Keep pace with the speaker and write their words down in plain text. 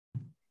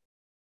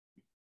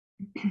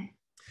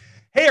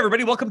Hey,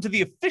 everybody. Welcome to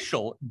the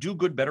official Do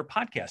Good Better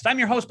podcast. I'm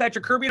your host,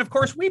 Patrick Kirby. And of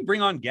course, we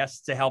bring on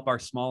guests to help our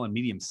small and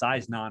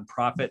medium-sized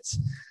nonprofits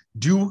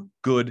do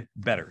good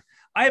better.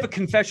 I have a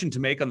confession to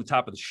make on the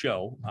top of the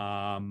show.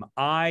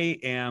 I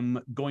am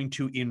going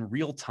to, in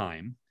real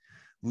time,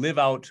 live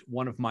out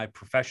one of my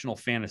professional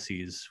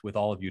fantasies with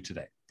all of you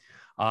today.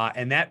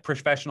 And that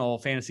professional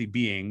fantasy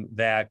being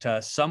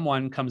that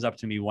someone comes up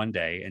to me one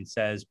day and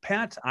says,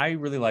 Pat, I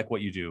really like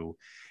what you do.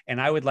 And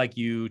I would like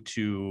you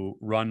to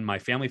run my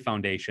family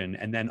foundation.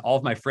 And then all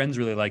of my friends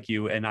really like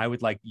you. And I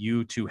would like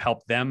you to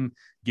help them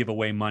give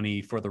away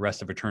money for the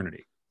rest of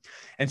eternity.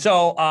 And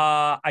so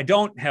I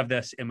don't have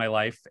this in my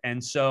life.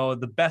 And so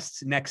the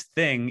best next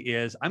thing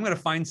is I'm going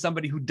to find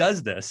somebody who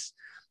does this.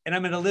 And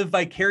I'm going to live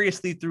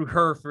vicariously through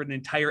her for an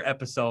entire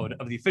episode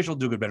of the official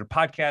Do Good Better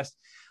podcast.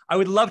 I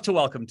would love to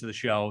welcome to the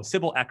show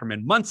Sybil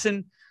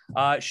Ackerman-Munson.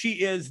 She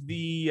is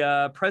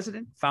the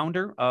president,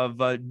 founder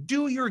of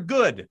Do Your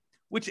Good,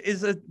 which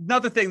is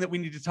another thing that we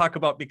need to talk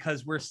about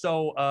because we're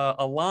so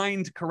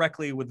aligned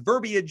correctly with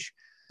verbiage.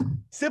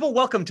 Sybil,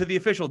 welcome to the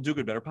official Do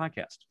Good Better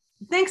podcast.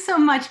 Thanks so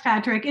much,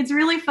 Patrick. It's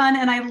really fun.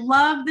 And I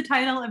love the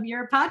title of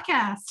your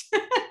podcast.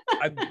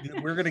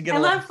 We're going to get I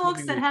love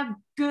folks that have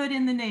good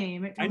in the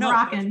name. I know.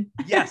 Rocking.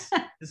 Yes.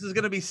 This is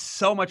going to be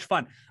so much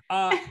fun.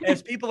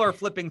 As people are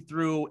flipping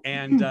through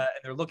and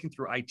they're looking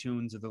through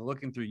iTunes or they're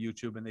looking through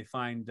YouTube and they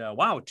find,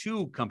 wow,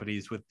 two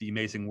companies with the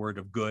amazing word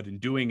of good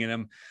and doing in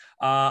them.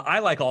 I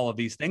like all of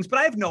these things, but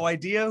I have no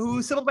idea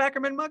who Sybil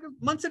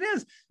Ackerman-Munson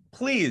is.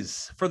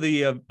 Please, for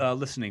the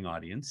listening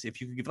audience, if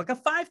you could give like a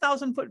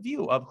 5,000-foot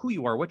view of who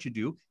you are, what you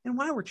do, and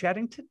why we're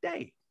chatting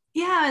today.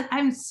 Yeah,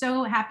 I'm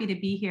so happy to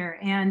be here.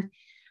 And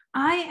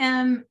I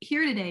am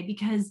here today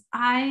because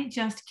I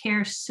just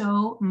care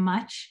so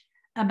much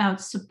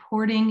about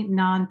supporting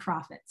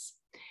nonprofits.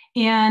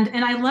 And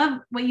I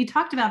love what you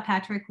talked about,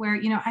 Patrick, where,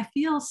 you know, I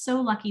feel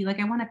so lucky, like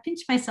I want to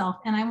pinch myself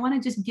and I want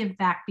to just give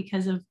back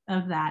because of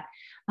that.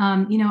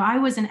 You know, I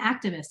was an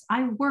activist.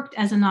 I worked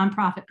as a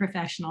nonprofit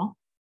professional.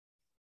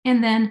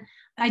 And then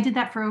I did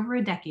that for over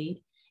a decade.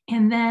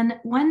 And then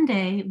one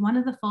day, one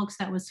of the folks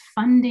that was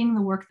funding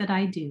the work that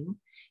I do,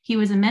 he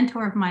was a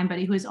mentor of mine, but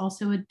he was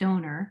also a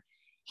donor.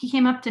 He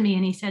came up to me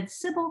and he said,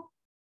 Sybil,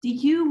 do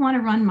you want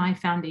to run my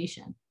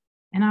foundation?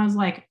 And I was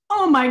like,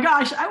 oh my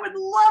gosh, I would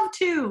love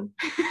to.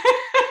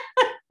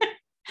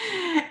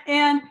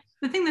 And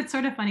the thing that's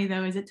sort of funny,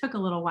 though, is it took a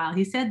little while.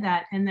 He said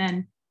that, and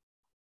then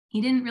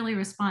he didn't really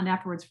respond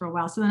afterwards for a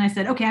while. So then I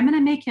said, okay, I'm going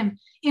to make him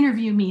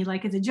interview me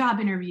like it's a job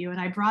interview. And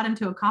I brought him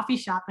to a coffee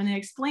shop and I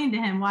explained to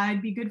him why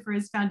I'd be good for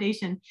his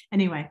foundation.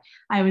 Anyway,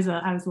 I was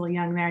a little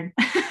young there.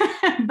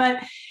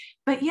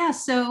 but yeah,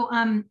 so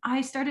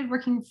I started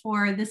working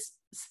for this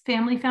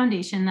family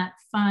foundation that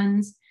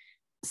funds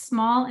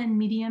small and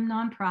medium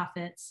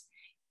nonprofits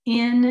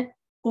in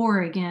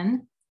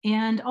Oregon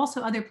and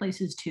also other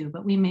places too.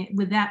 But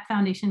with that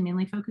foundation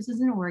mainly focuses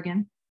in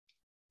Oregon.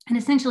 And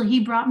essentially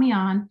he brought me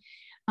on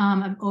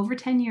over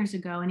 10 years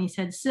ago. And he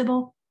said,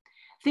 Sybil,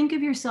 think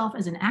of yourself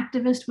as an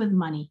activist with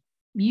money.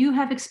 You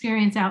have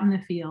experience out in the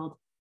field.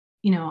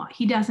 You know,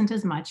 he doesn't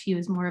as much. He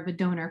was more of a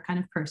donor kind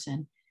of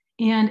person.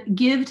 And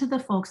give to the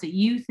folks that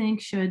you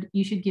think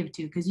you should give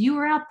to, because you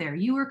were out there.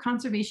 You were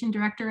conservation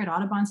director at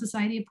Audubon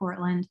Society of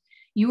Portland.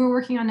 You were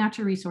working on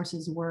natural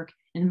resources work,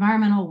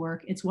 environmental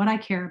work. It's what I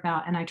care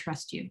about, and I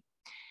trust you.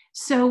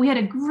 So we had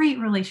a great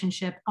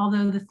relationship.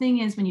 Although the thing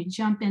is, when you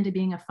jump into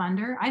being a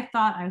funder, I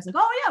was like,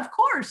 oh yeah, of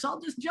course, I'll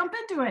just jump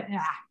into it.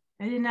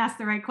 I didn't ask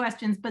the right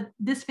questions, but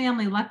this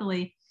family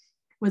luckily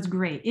is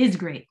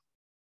great.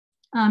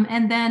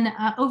 And then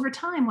over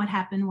time, what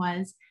happened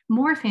was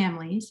more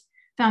families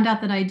found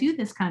out that I do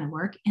this kind of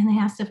work and they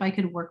asked if I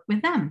could work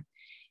with them.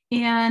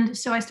 And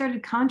so I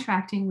started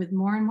contracting with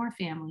more and more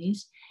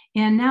families.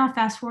 And now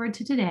fast forward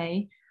to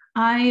today,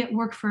 I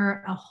work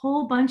for a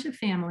whole bunch of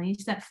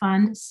families that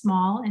fund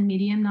small and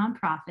medium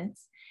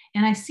nonprofits.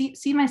 And I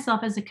see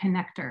myself as a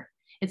connector.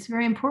 It's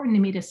very important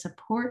to me to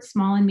support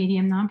small and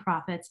medium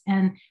nonprofits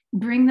and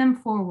bring them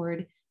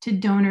forward to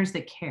donors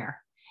that care.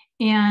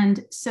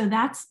 And so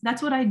that's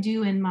what I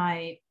do in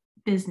my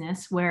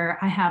business, where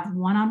I have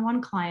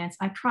one-on-one clients.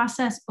 I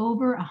process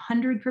over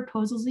 100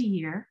 proposals a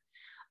year.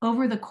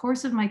 Over the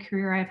course of my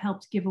career, I've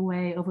helped give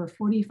away over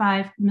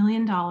 $45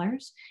 million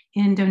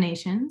in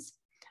donations,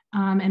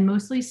 and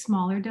mostly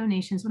smaller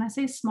donations. When I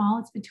say small,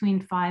 it's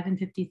between $5,000 and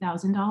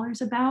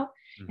 $50,000 about.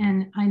 Mm-hmm.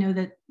 And I know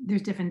that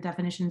there's different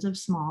definitions of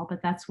small,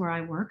 but that's where I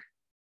work.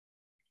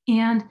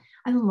 And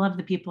I love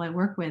the people I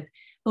work with.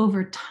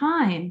 Over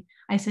time,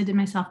 I said to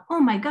myself,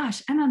 oh my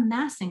gosh, I'm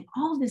amassing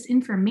all this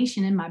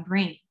information in my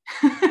brain.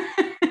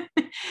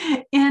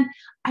 And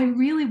I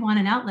really want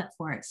an outlet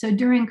for it. So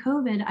during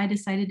COVID, I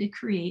decided to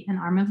create an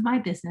arm of my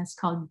business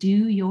called Do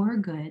Your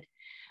Good,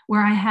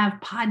 where I have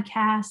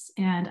podcasts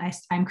and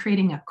I'm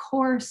creating a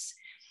course,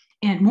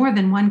 and more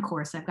than one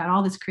course. I've got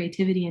all this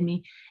creativity in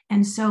me.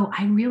 And so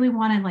I really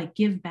want to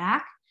give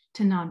back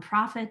to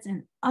nonprofits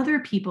and other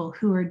people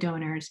who are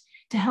donors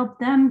to help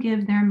them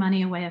give their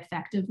money away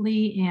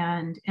effectively.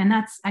 And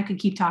that's, I could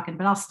keep talking,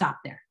 but I'll stop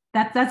there.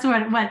 That's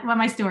what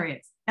my story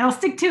is, and I'll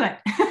stick to it.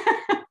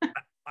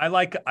 I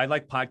like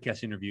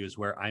podcast interviews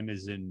where I'm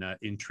as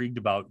intrigued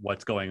about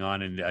what's going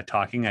on and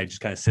talking. I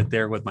just kind of sit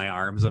there with my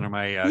arms under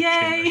my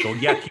chin and go,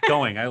 yeah, keep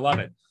going. I love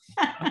it.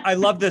 I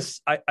love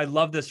this. I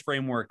love this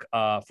framework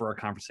for our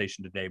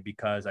conversation today,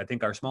 because I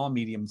think our small and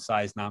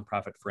medium-sized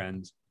nonprofit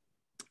friends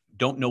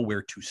don't know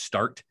where to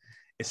start,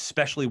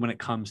 especially when it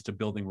comes to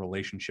building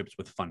relationships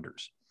with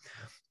funders.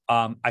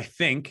 I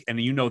think,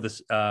 and you know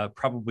this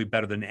probably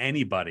better than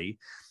anybody,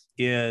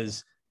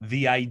 is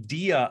the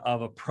idea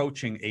of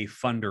approaching a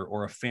funder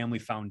or a family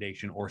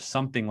foundation or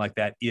something like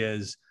that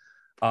is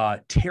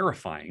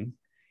terrifying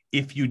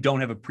if you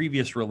don't have a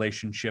previous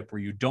relationship where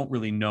you don't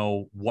really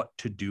know what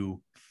to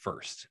do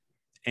first.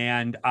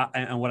 And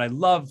what I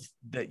love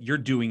that you're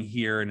doing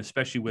here, and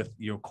especially with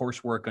your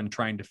coursework on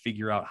trying to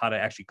figure out how to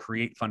actually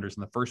create funders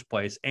in the first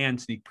place,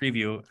 and sneak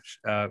preview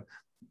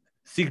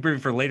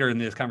for later in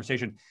this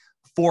conversation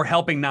for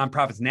helping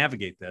nonprofits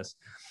navigate this.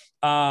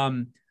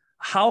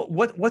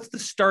 What's the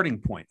starting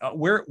point?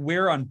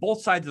 Where on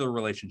both sides of the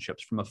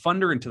relationships, from a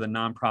funder and to the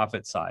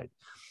nonprofit side,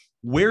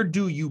 where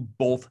do you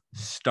both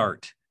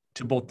start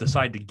to both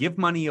decide to give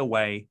money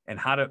away and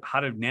how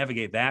to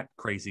navigate that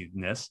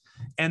craziness,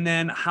 and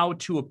then how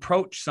to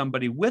approach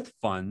somebody with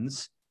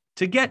funds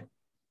to get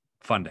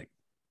funding?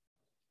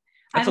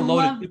 That's a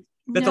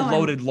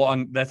loaded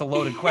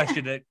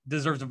question that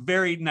deserves a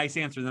very nice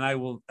answer. Then I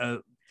will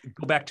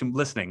go back to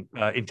listening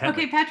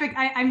intently. Okay, Patrick,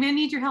 I'm going to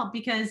need your help,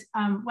 because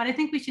what I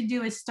think we should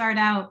do is start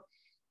out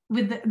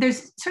with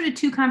there's sort of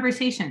two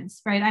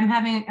conversations, right?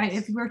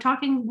 If we're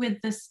talking with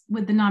the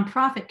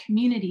nonprofit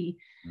community,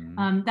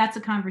 that's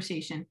a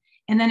conversation.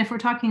 And then if we're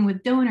talking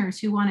with donors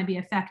who want to be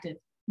effective,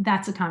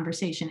 that's a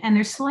conversation. And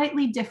they're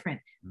slightly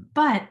different,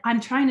 but I'm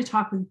trying to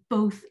talk with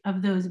both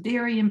of those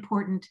very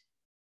important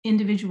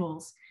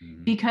individuals,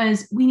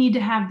 because we need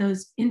to have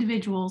those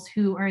individuals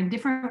who are in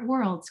different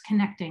worlds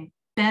connecting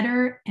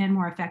better and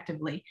more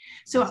effectively.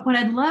 So what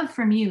I'd love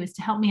from you is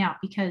to help me out,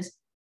 because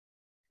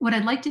what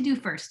I'd like to do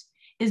first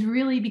is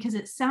really, because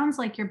it sounds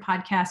like your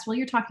podcast, well,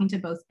 you're talking to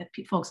both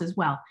folks as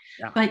well,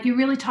 but you're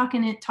really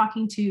talking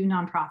to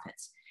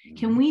nonprofits.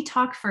 Can we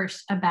talk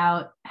first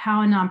about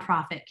how a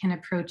nonprofit can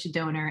approach a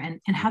donor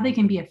and how they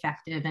can be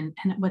effective and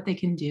what they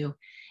can do?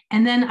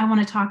 And then I want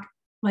to talk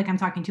like I'm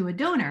talking to a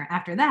donor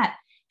after that,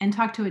 and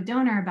talk to a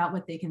donor about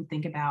what they can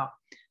think about,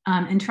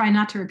 and try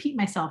not to repeat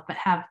myself, but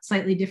have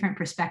slightly different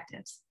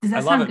perspectives. Does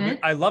that sound good?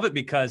 I love it,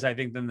 because I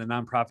think then the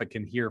nonprofit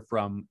can hear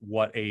from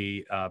what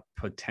a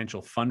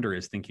potential funder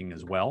is thinking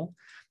as well.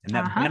 And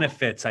that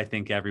benefits, I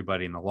think,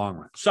 everybody in the long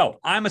run. So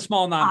I'm a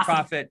small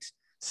nonprofit. Awesome.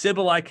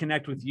 Sybil, I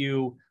connect with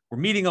you. We're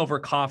meeting over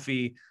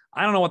coffee.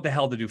 I don't know what the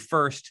hell to do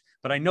first,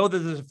 but I know that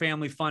there's a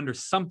family fund or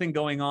something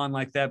going on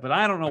like that, but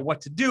I don't know what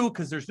to do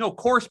because there's no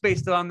course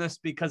based on this,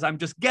 because I'm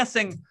just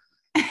guessing.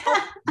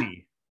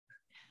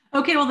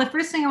 Okay, well, the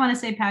first thing I want to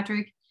say,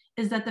 Patrick,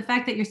 is that the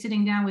fact that you're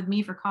sitting down with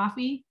me for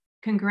coffee,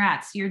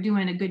 congrats, you're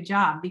doing a good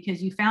job,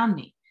 because you found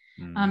me.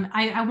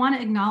 I want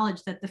to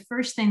acknowledge that the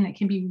first thing that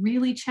can be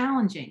really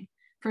challenging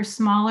for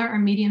smaller or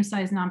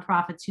medium-sized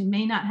nonprofits who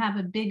may not have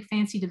a big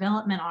fancy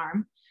development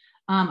arm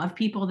of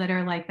people that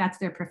are like, that's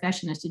their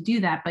profession, is to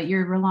do that, but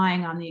you're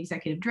relying on the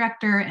executive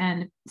director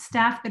and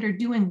staff that are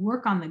doing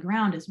work on the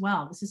ground as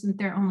well. This isn't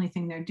their only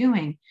thing they're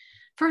doing.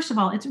 First of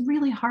all, it's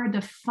really hard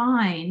to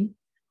find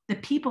the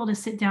people to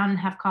sit down and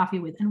have coffee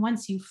with. And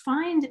once you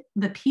find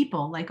the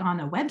people, like on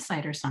a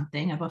website or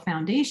something of a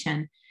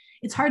foundation,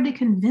 it's hard to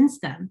convince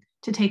them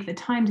to take the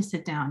time to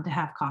sit down to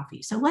have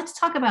coffee. So let's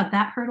talk about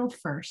that hurdle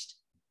first.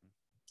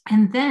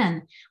 And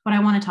then what I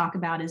want to talk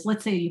about is,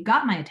 let's say you've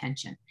got my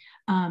attention.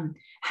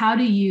 How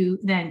do you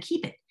then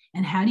keep it?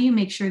 And how do you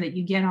make sure that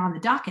you get on the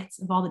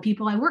dockets of all the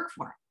people I work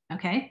for?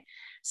 Okay.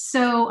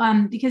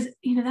 So, because,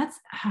 that's,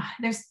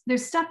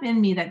 there's stuff in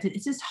me that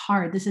it's just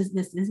hard. This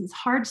is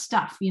hard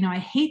stuff. I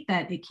hate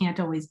that it can't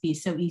always be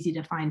so easy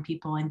to find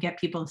people and get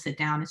people to sit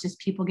down. It's just,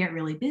 people get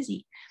really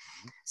busy.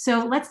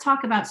 So let's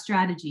talk about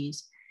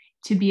strategies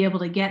to be able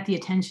to get the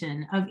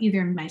attention of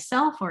either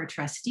myself or a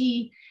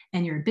trustee,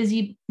 and you're a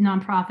busy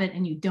nonprofit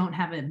and you don't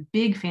have a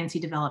big fancy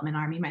development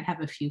arm. You might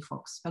have a few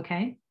folks.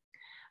 Okay.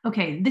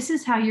 This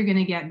is how you're going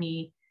to get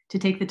me to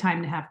take the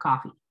time to have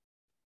coffee.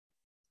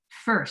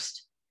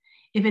 First,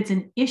 if it's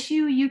an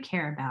issue you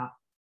care about,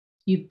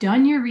 you've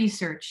done your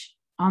research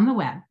on the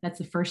web. That's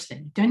the first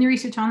thing. You've done your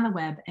research on the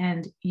web,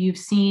 and you've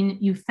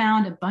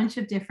found a bunch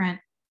of different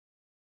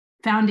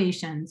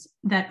foundations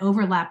that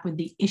overlap with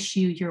the issue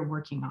you're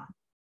working on.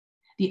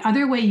 The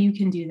other way you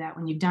can do that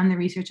when you've done the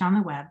research on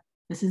the web,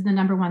 this is the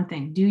number one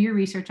thing, do your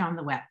research on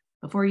the web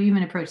before you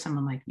even approach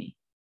someone like me.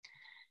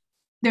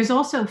 There's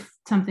also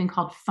something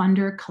called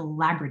funder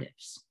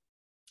collaboratives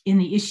in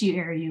the issue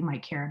area you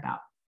might care about.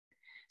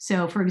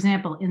 So for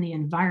example, in the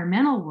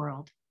environmental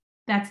world,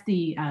 that's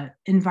the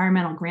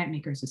Environmental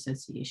Grantmakers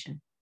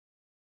Association.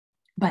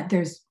 But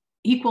there's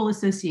equal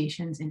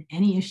associations in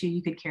any issue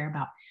you could care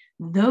about.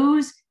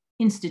 Those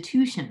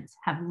institutions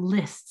have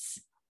lists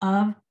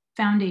of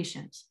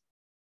foundations.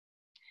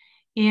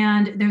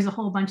 And there's a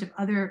whole bunch of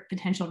other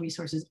potential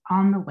resources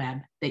on the web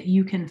that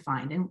you can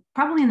find. And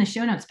probably in the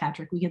show notes,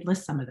 Patrick, we could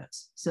list some of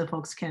those so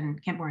folks can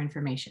get more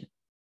information.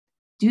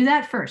 Do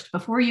that first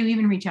before you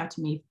even reach out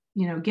to me.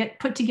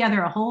 Put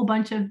together a whole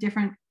bunch of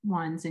different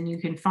ones, and you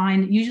can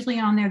find, usually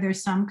on there,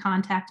 there's some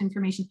contact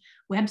information.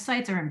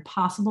 Websites are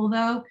impossible,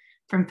 though,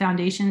 from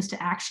foundations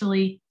to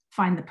actually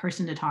find the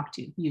person to talk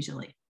to,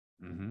 usually.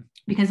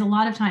 Because a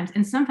lot of times,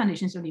 and some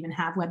foundations don't even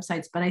have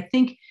websites, but I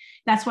think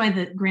that's why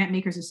the grant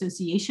makers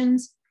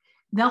associations,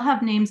 they'll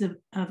have names of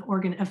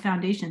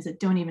foundations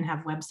that don't even have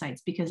websites,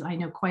 because I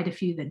know quite a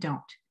few that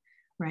don't,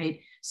 right?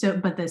 So,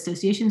 but the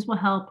associations will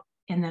help,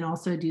 and then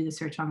also do the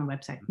search on the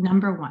website.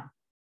 Number one.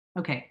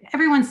 Okay,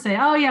 everyone say,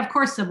 oh yeah, of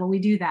course, Sybil, we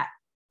do that.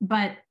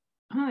 But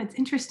it's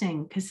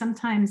interesting, because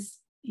sometimes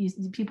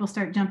people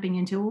start jumping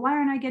into, well, why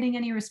aren't I getting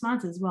any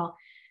responses? Well,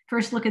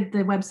 first look at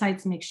the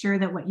websites, make sure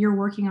that what you're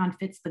working on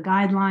fits the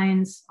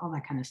guidelines, all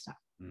that kind of stuff.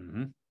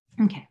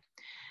 Okay,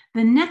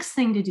 the next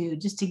thing to do,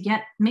 just to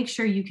make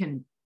sure you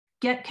can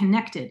get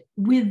connected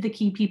with the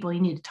key people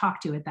you need to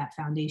talk to at that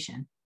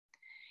foundation,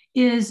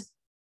 is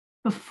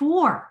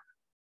before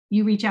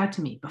you reach out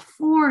to me,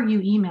 before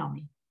you email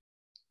me,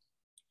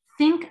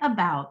 think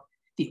about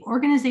the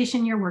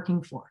organization you're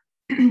working for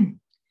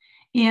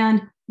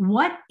and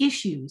what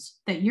issues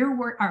that you're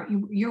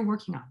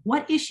working on.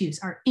 What issues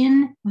are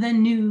in the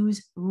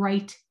news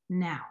right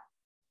now?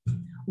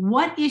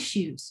 What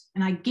issues,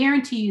 and I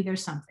guarantee you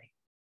there's something,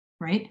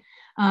 right?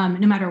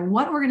 No matter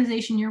what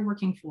organization you're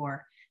working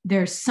for,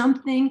 there's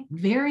something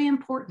very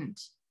important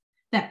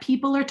that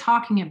people are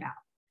talking about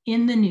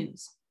in the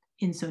news,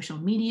 in social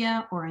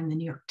media, or in the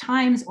New York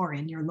Times, or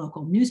in your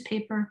local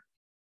newspaper.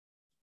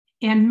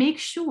 And make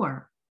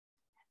sure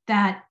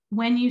that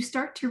when you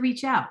start to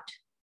reach out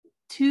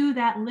to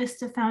that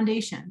list of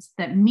foundations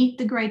that meet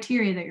the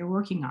criteria that you're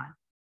working on,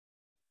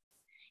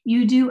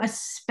 you do a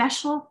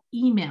special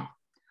email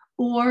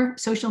or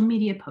social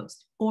media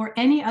post or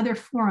any other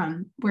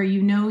forum where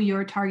you know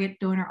your target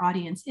donor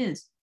audience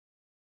is.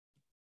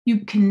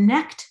 You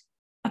connect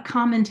a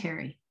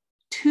commentary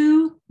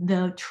to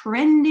the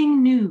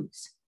trending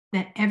news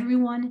that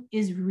everyone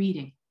is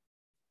reading.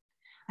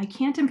 I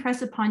can't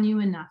impress upon you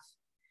enough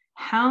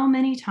how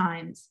many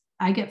times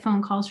I get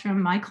phone calls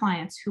from my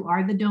clients who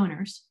are the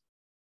donors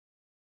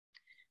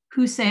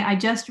who say, I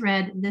just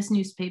read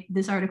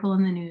this article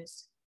in the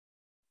news.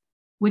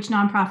 Which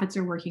nonprofits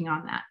are working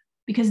on that?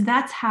 Because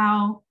that's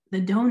how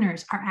the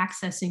donors are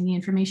accessing the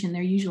information.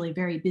 They're usually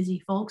very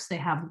busy folks. They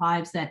have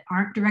lives that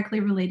aren't directly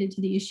related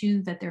to the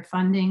issue that they're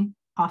funding,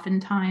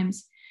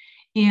 oftentimes.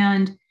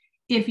 And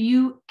if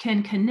you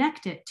can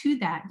connect it to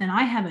that, then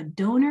I have a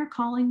donor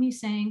calling me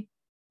saying,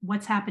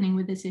 what's happening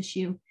with this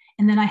issue?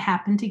 And then I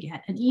happen to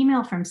get an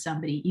email from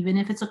somebody, even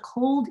if it's a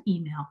cold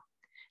email,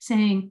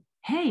 saying,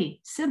 hey,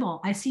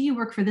 Sybil, I see you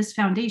work for this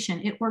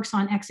foundation. It works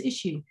on X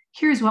issue.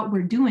 Here's what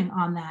we're doing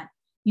on that.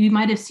 You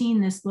might have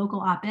seen this local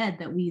op-ed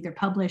that we either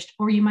published,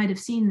 or you might have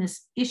seen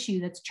this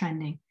issue that's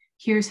trending.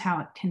 Here's how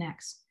it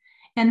connects.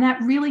 And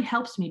that really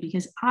helps me,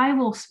 because I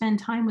will spend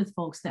time with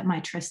folks that my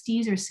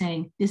trustees are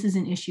saying, this is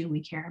an issue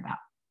we care about.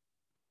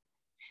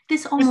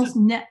 This almost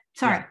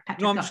sorry,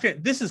 Patrick. No, I'm just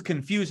kidding. This is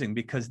confusing,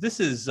 because it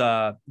seems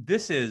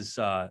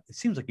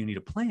like you need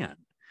a plan.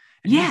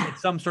 And you need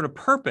some sort of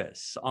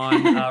purpose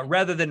on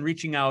rather than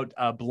reaching out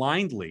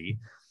blindly.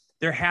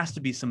 There has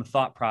to be some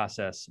thought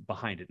process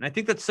behind it. And I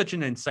think that's such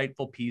an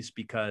insightful piece,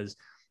 because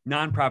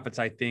nonprofits,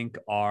 I think,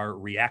 are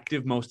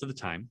reactive most of the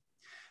time.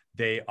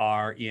 They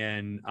are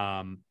in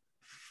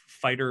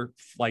fight or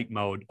flight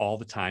mode all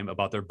the time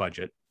about their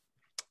budget.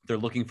 They're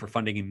looking for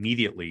funding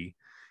immediately.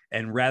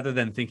 And rather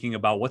than thinking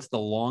about what's the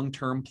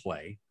long-term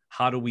play,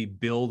 how do we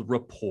build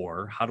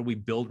rapport? How do we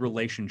build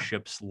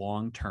relationships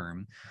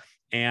long-term?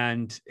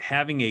 And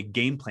having a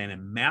game plan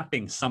and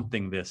mapping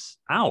something this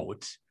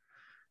out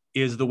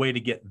is the way to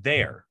get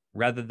there,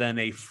 rather than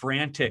a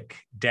frantic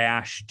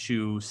dash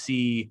to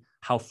see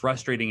how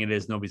frustrating it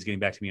is. Nobody's getting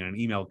back to me on an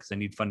email because I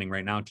need funding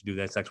right now to do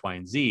this, X, Y,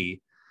 and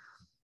Z.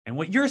 And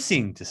what you're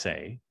seeing to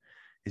say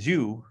is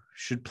you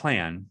should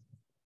plan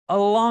a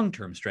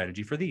long-term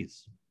strategy for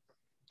these.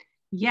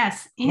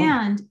 Yes,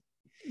 and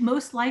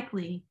most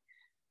likely,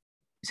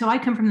 so I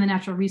come from the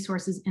natural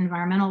resources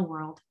environmental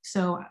world.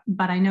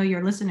 But I know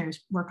your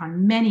listeners work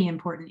on many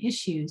important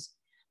issues.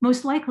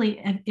 Most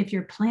likely, if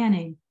you're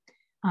planning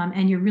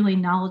and you're really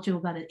knowledgeable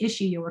about an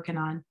issue you're working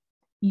on,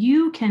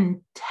 you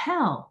can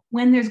tell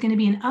when there's going to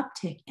be an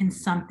uptick in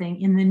something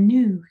in the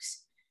news,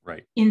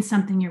 right? In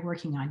something you're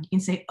working on. You can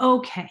say,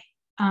 okay,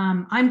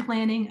 I'm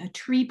planning a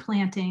tree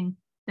planting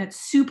that's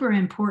super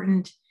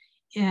important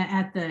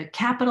at the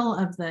capital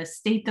of the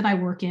state that I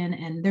work in.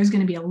 And there's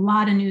going to be a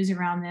lot of news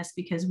around this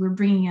because we're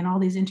bringing in all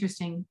these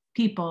interesting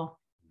people.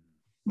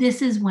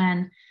 This is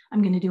when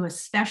I'm going to do a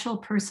special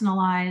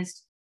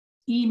personalized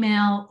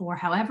email, or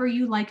however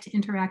you like to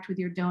interact with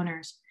your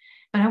donors.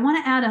 But I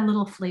want to add a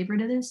little flavor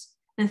to this.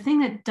 The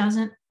thing that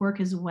doesn't work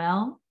as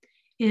well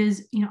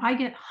is, I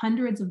get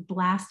hundreds of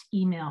blast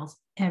emails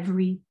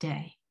every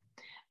day.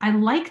 I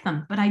like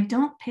them, but I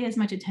don't pay as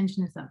much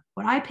attention to them.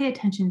 What I pay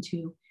attention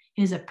to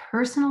is a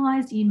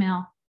personalized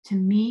email to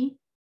me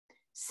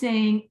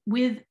saying,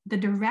 with the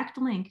direct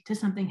link to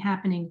something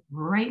happening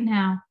right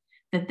now,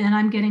 that then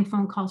I'm getting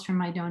phone calls from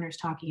my donors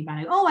talking about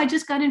it. Oh, I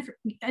just got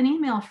an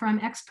email from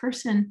X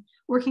person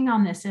working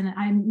on this, and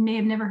I may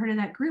have never heard of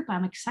that group.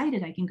 I'm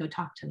excited. I can go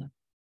talk to them.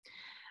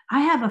 I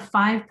have a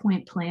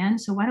 5-point plan.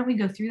 So why don't we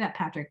go through that,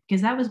 Patrick?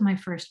 Because that was my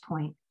first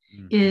point,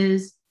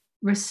 is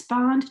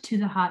respond to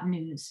the hot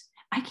news.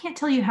 I can't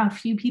tell you how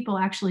few people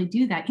actually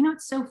do that. You know,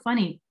 it's so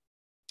funny.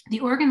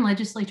 The Oregon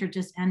legislature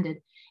just ended,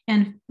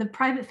 and the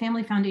private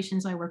family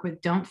foundations I work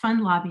with don't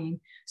fund lobbying,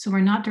 so we're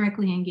not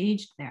directly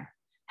engaged there.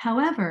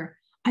 However,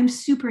 I'm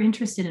super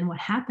interested in what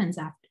happens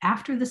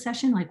after the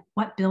session, like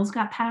what bills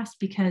got passed,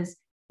 because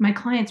my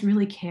clients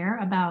really care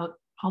about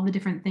all the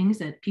different things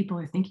that people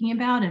are thinking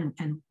about,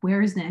 and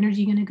where is the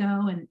energy going to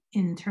go, and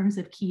in terms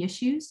of key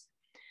issues.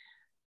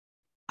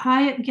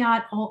 I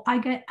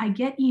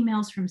get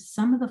emails from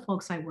some of the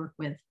folks I work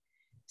with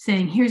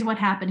saying, here's what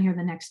happened, here are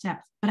the next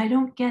steps, but I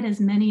don't get as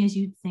many as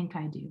you'd think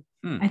I do.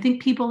 I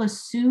think people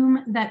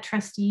assume that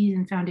trustees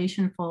and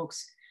foundation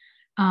folks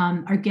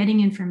are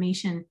getting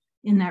information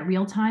in that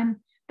real time,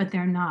 but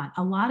they're not.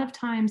 A lot of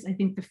times, I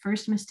think the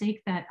first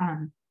mistake that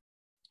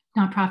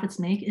nonprofits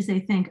make is they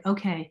think,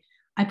 okay,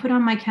 I put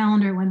on my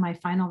calendar when my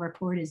final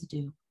report is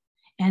due,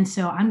 and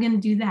so I'm going to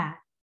do that,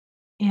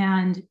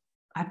 and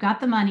I've got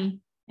the money,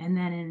 and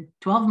then in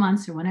 12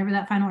 months or whenever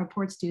that final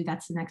report's due,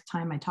 that's the next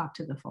time I talk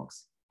to the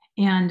folks.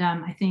 And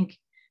I think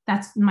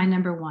that's my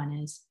number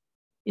one,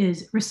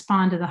 is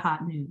respond to the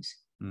hot news.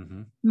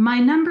 My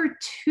number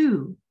 2,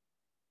 do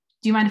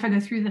you mind if I go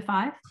through the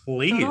 5?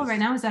 Please. Total right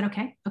now? Is that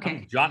okay? Okay.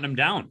 I'm jotting them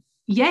down.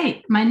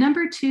 Yay. My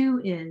number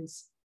 2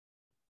 is,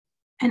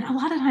 and a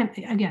lot of times,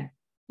 again,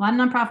 a lot of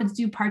nonprofits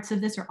do parts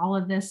of this or all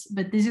of this,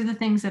 but these are the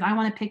things that I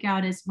want to pick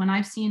out. Is when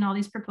I've seen all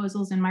these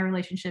proposals in my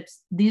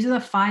relationships, these are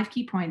the 5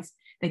 key points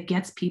that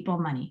gets people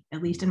money,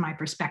 at least in my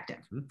perspective,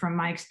 from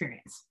my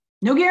experience.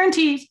 No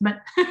guarantees,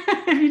 but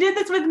if you did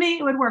this with me,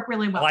 it would work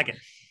really well. I like it.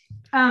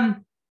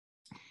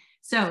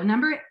 So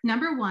number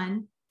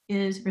 1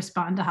 is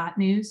respond to hot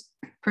news,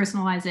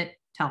 personalize it,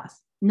 tell us.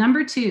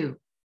 Number 2,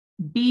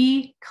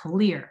 be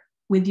clear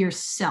with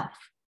yourself.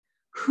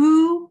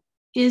 Who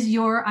is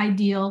your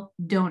ideal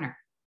donor?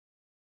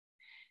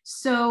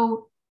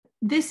 So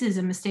this is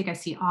a mistake I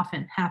see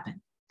often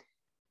happen.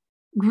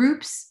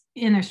 Groups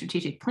in their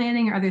strategic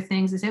planning or other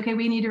things, they say, okay,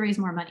 we need to raise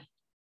more money.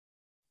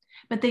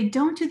 But they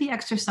don't do the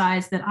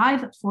exercise that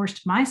I've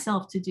forced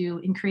myself to do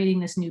in creating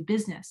this new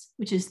business,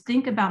 which is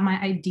think about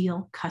my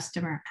ideal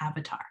customer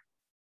avatar.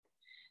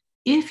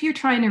 If you're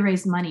trying to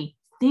raise money,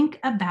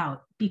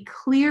 be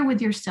clear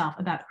with yourself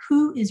about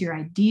who is your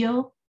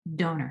ideal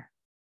donor.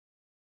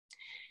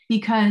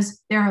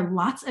 Because there are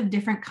lots of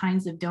different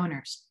kinds of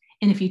donors.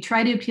 And if you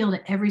try to appeal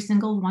to every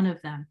single one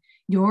of them,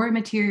 your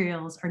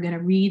materials are going to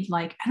read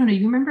like, I don't know,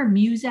 you remember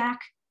Muzak?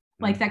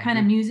 Like that kind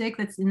of music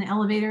that's in the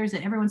elevators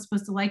that everyone's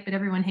supposed to like, but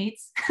everyone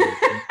hates.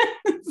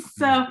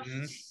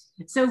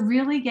 So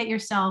really get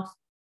yourself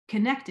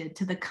connected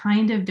to the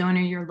kind of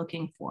donor you're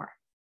looking for.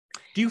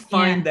 Do you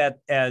find that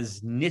as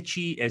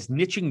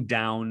niching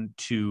down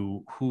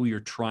to who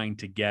you're trying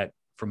to get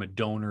from a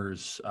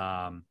donor's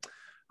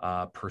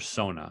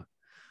persona,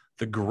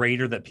 the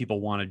greater that people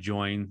want to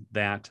join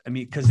that? I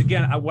mean, because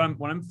again,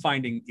 what I'm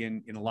finding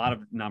in a lot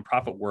of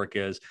nonprofit work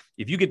is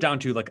if you get down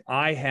to like,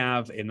 I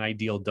have an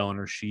ideal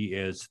donor. She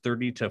is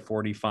 30 to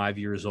 45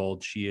 years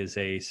old. She is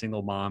a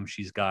single mom.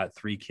 She's got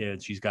 3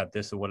 kids. She's got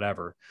this or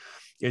whatever.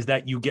 Is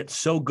that you get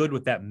so good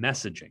with that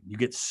messaging. You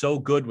get so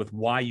good with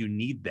why you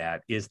need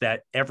that, is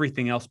that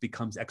everything else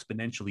becomes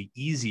exponentially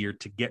easier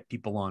to get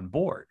people on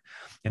board.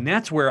 And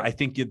that's where I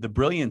think the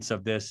brilliance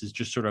of this is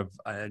just sort of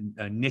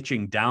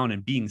niching down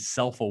and being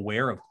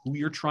self-aware of who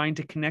you're trying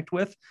to connect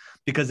with,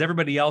 because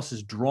everybody else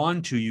is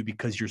drawn to you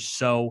because you're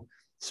so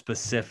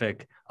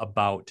specific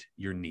about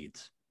your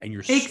needs and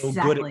you're so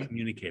good at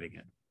communicating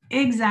it.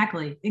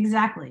 Exactly.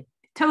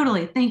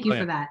 Totally. Thank you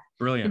for that.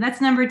 Brilliant. And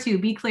that's number 2,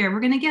 be clear. We're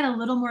going to get a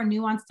little more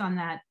nuanced on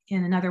that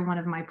in another one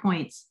of my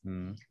points,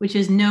 which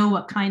is know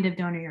what kind of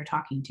donor you're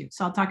talking to.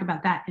 So I'll talk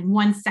about that in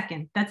 1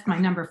 second. That's my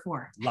number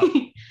 4.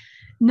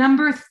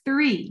 Number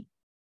 3,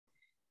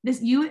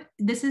 this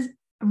is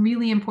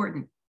really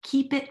important.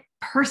 Keep it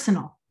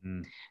personal.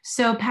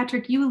 So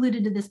Patrick, you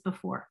alluded to this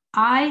before.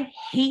 I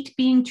hate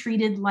being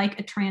treated like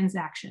a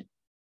transaction.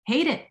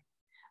 Hate it.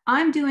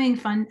 I'm doing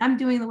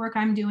the work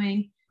I'm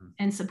doing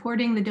and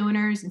supporting the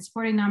donors and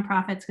supporting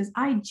nonprofits because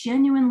I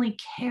genuinely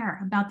care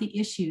about the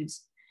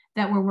issues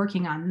that we're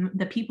working on.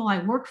 The people I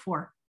work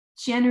for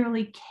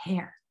generally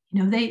care.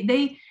 You know,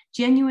 they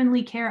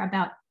genuinely care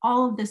about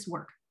all of this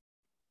work.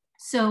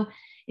 So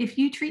if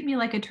you treat me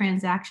like a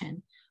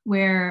transaction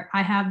where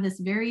I have this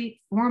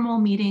very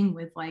formal meeting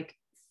with like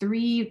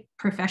 3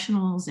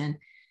 professionals and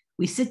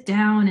we sit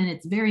down and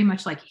it's very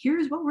much like,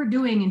 here's what we're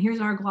doing and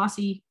here's our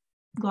glossy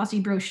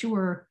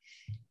brochure,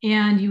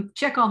 and you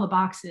check all the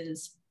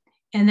boxes.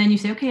 And then you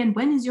say, okay, and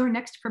when is your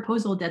next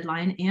proposal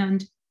deadline?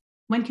 And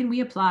when can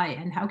we apply?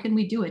 And how can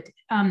we do it?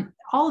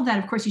 All of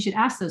that, of course, you should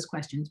ask those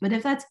questions. But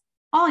if that's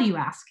all you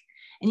ask,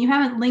 and you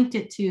haven't linked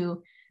it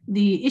to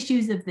the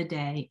issues of the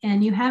day,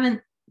 and you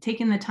haven't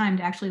taken the time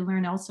to actually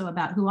learn also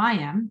about who I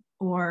am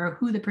or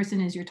who the person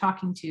is you're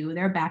talking to,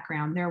 their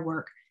background, their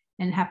work.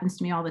 And it happens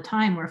to me all the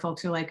time where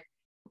folks are like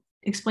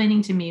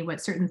explaining to me what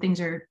certain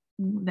things are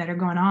that are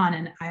going on.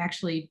 And I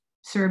actually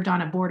served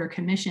on a board or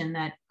commission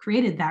that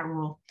created that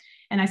rule.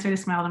 And I sort of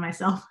smiled to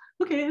myself,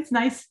 okay, it's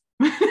nice.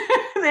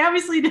 They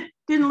obviously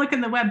didn't look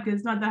in the web because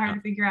it's not that hard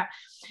to figure out.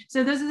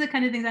 So those are the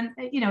kind of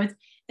things,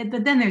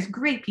 but then there's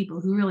great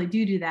people who really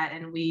do that,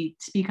 and we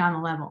speak on the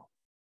level.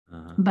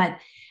 But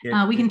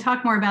we can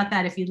talk more about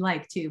that if you'd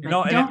like to, but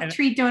don't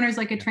treat donors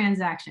like a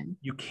transaction.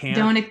 You can't.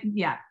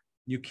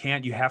 You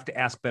can't. You have to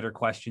ask better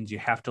questions. You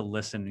have to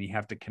listen, and you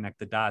have to connect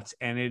the dots.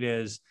 And it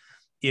is,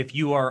 if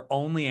you are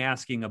only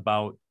asking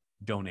about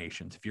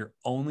donations, if you're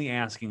only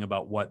asking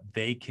about what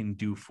they can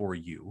do for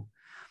you,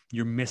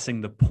 you're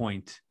missing the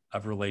point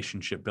of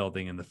relationship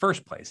building in the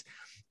first place.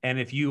 And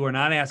if you are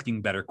not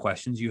asking better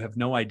questions, you have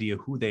no idea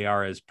who they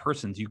are as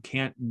persons. You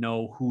can't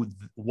know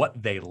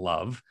what they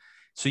love.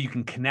 So you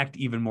can connect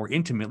even more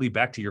intimately,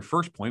 back to your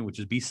first point, which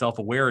is be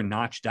self-aware and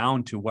notch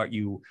down to what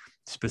you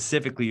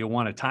specifically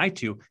want to tie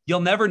to.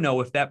 You'll never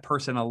know if that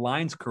person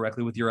aligns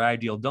correctly with your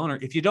ideal donor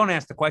if you don't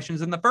ask the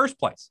questions in the first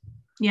place.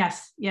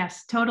 Yes,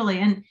 totally.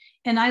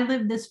 And I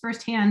lived this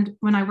firsthand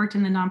when I worked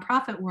in the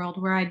nonprofit world,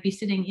 where I'd be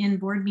sitting in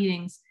board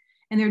meetings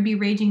and there'd be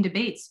raging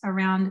debates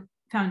around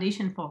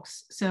foundation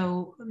folks.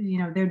 So,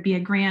 there'd be a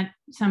grant.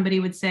 Somebody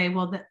would say,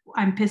 well,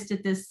 I'm pissed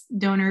at this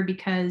donor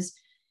because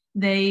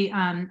they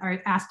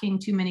are asking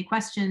too many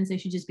questions. They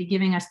should just be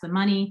giving us the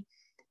money.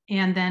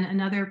 And then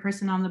another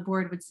person on the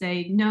board would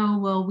say, no,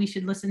 well, we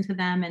should listen to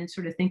them and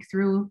sort of think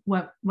through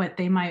what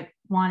they might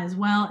want as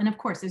well. And of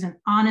course, there's an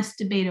honest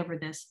debate over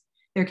this.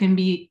 There can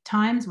be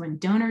times when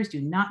donors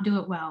do not do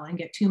it well and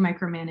get too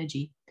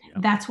micromanagey. Yeah.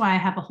 That's why I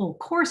have a whole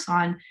course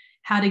on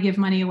how to give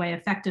money away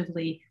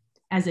effectively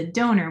as a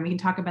donor. We can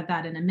talk about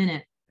that in a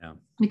minute. Yeah.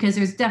 Because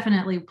there's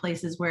definitely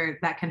places where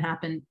that can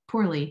happen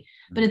poorly.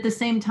 Mm-hmm. But at the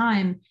same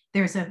time,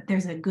 there's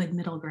a good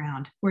middle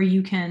ground where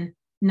you can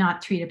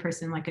not treat a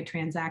person like a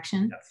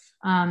transaction,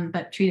 yes.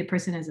 But treat a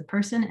person as a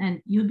person.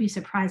 And you'll be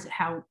surprised at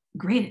how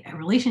great a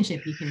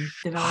relationship you can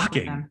develop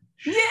with them.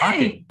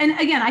 Yay! And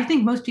again, I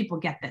think most people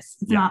get this.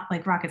 It's not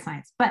like rocket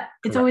science, but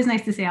it's always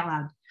nice to say out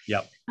loud.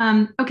 Yep.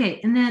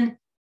 Okay. And then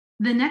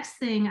the next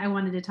thing I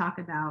wanted to talk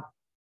about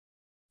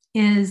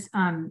is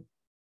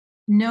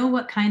know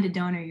what kind of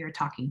donor you're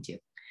talking to.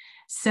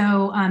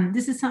 So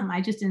this is something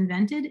I just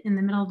invented in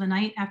the middle of the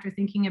night after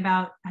thinking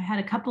about, I had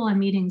a couple of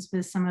meetings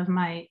with some of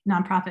my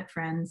nonprofit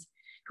friends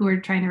who were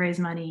trying to raise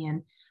money.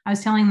 And I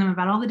was telling them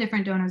about all the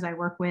different donors I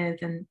work with,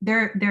 and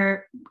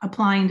they're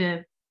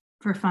applying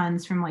for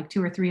funds from like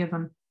 2 or 3 of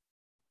them.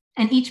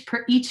 And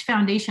each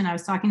foundation I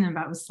was talking to them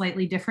about was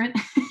slightly different.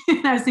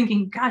 And I was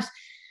thinking, gosh,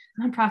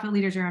 nonprofit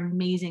leaders are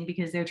amazing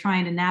because they're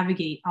trying to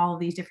navigate all of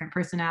these different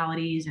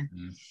personalities.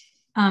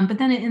 And but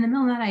then in the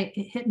middle of the night,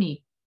 it hit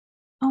me.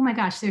 Oh my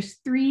gosh, there's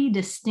 3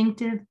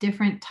 distinctive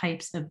different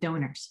types of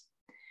donors.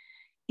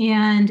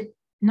 And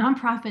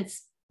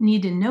nonprofits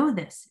need to know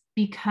this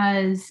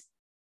because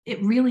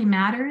it really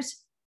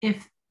matters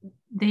if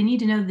they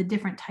need to know the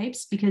different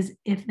types, because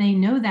if they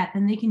know that,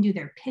 then they can do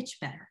their pitch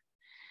better.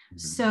 Mm-hmm.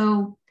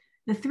 So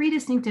the 3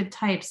 distinctive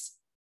types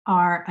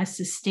are a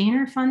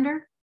sustainer funder,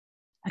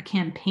 a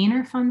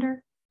campaigner funder,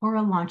 or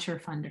a launcher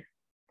funder.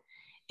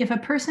 If a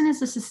person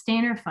is a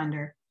sustainer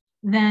funder,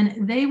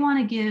 then they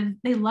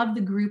love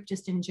the group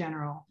just in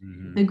general.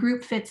 Mm-hmm. The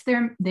group fits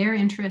their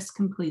interests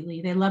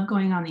completely. They love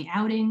going on the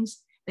outings.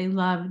 They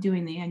love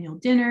doing the annual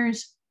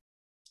dinners.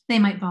 They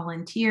might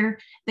volunteer.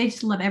 They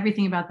just love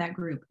everything about that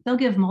group. They'll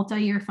give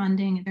multi-year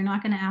funding. They're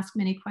not going to ask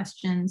many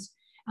questions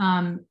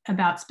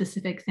about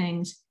specific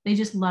things. They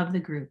just love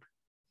the group.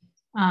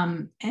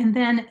 And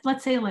then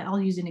let's say, I'll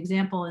use an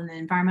example in the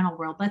environmental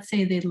world. Let's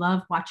say they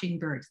love watching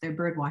birds. They're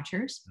bird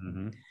watchers.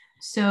 Mm-hmm.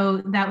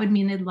 So that would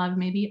mean they'd love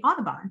maybe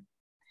Audubon.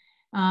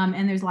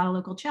 And there's a lot of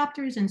local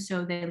chapters, and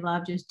so they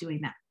love just doing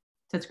that.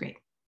 So that's great.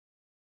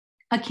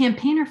 A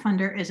campaigner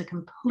funder is a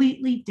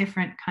completely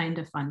different kind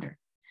of funder.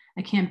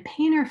 A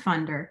campaigner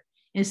funder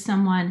is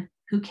someone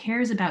who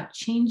cares about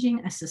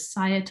changing a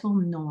societal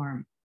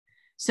norm.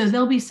 So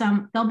there'll be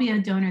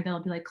a donor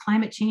that'll be like,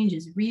 climate change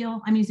is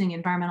real. I'm using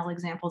environmental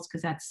examples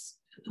because that's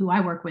who I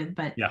work with,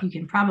 but you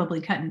can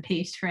probably cut and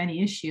paste for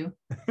any issue.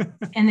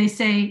 And they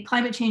say,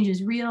 climate change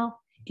is real.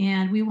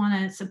 And we want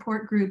to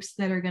support groups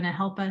that are going to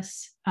help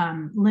us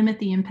limit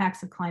the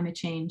impacts of climate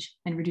change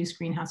and reduce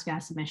greenhouse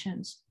gas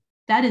emissions.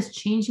 That is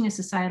changing a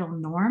societal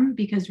norm,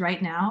 because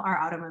right now our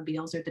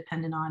automobiles are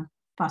dependent on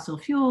fossil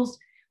fuels.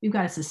 We've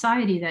got a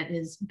society that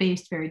is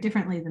based very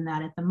differently than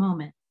that at the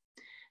moment.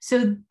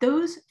 So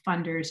those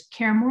funders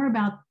care more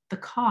about the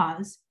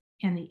cause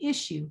and the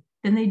issue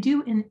than they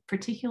do in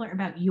particular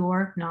about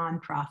your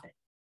nonprofit.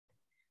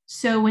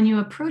 So when you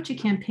approach a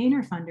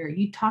campaigner funder,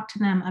 you talk to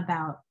them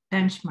about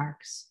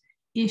benchmarks,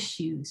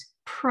 issues,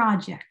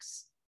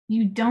 projects.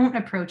 You don't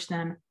approach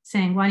them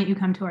saying, why don't you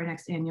come to our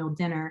next annual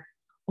dinner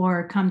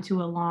or come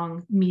to a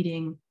long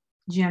meeting,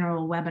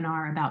 general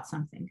webinar about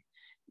something.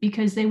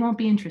 because they won't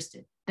be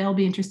interested. They'll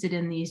be interested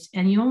in these,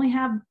 and you only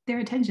have their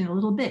attention a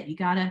little bit. You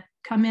got to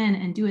come in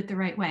and do it the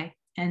right way.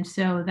 And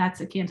so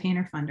that's a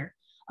campaigner funder.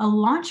 A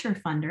launcher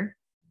funder,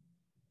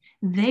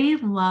 they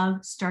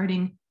love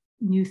starting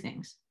new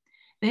things.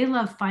 They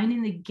love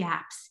finding the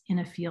gaps in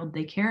a field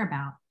they care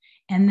about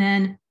and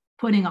then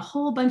putting a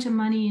whole bunch of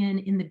money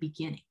in the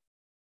beginning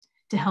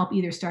to help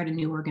either start a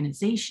new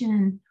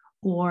organization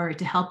or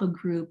to help a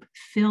group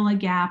fill a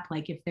gap.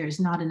 Like if there's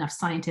not enough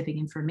scientific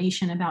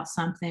information about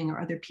something or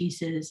other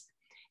pieces,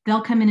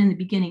 they'll come in the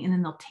beginning and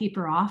then they'll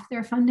taper off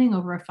their funding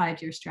over a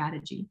 5-year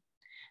strategy.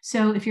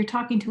 So if you're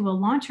talking to a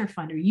launcher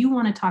funder, you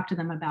want to talk to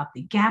them about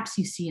the gaps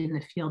you see in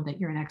the field that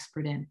you're an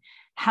expert in,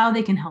 how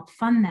they can help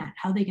fund that,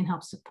 how they can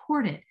help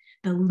support it,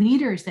 the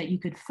leaders that you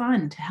could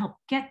fund to help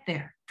get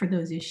there for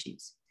those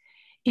issues.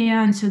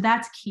 And so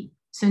that's key.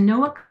 So know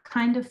what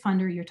kind of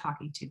funder you're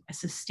talking to, a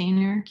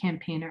sustainer,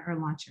 campaigner, or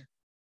launcher.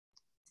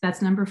 So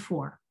that's number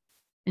 4.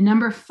 And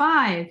number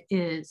 5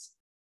 is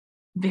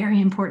very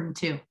important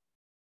too.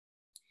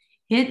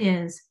 It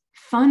is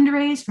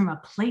fundraise from a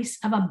place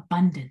of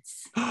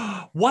abundance.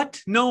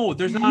 What? No,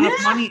 there's not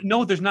enough money.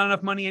 No, there's not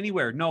enough money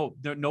anywhere. No,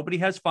 nobody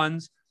has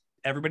funds.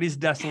 Everybody's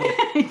desolate.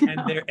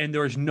 and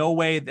there's no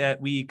way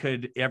that we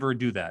could ever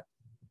do that.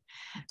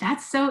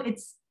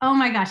 Oh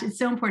my gosh, it's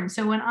so important.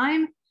 So when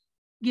I'm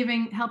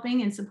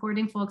helping and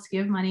supporting folks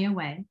give money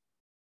away,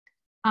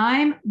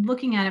 I'm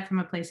looking at it from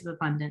a place of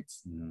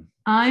abundance. Mm.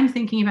 I'm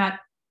thinking about,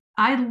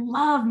 I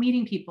love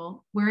meeting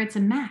people where it's a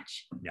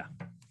match. Yeah.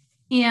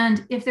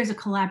 And if there's a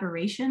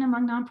collaboration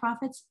among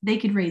nonprofits, they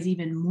could raise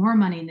even more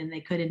money than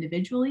they could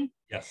individually.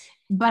 Yes.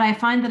 But I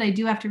find that I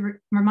do have to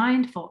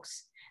remind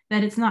folks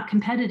that it's not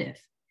competitive.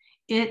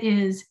 It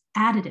is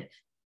additive.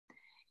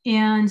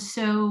 And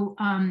so,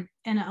 and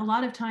a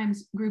lot of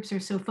times groups are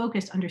so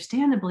focused,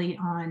 understandably,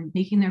 on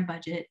making their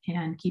budget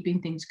and keeping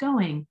things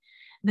going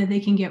that they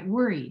can get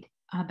worried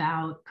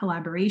about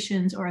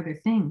collaborations or other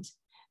things.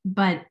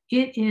 But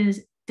it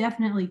is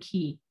definitely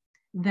key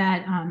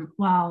that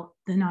while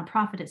the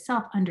nonprofit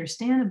itself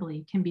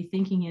understandably can be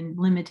thinking in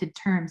limited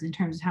terms in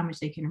terms of how much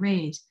they can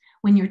raise,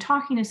 when you're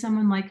talking to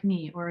someone like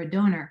me or a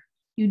donor,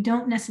 you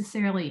don't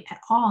necessarily at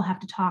all have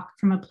to talk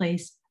from a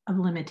place of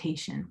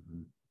limitation.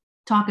 Mm-hmm.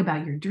 Talk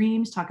about your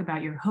dreams, talk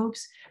about your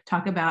hopes,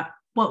 talk about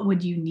what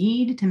would you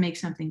need to make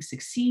something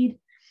succeed.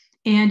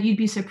 And you'd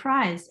be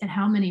surprised at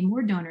how many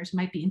more donors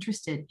might be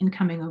interested in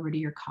coming over to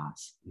your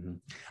cause.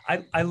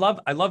 Mm-hmm.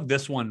 I love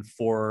this one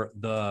for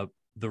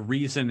the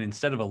reason,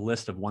 instead of a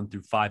list of 1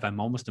 through 5, I'm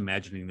almost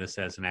imagining this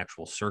as an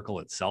actual circle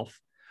itself,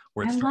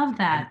 where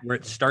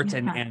it starts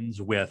and ends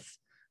with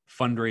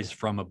fundraise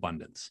from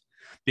abundance.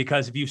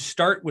 Because if you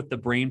start with the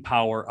brain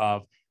power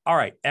of, all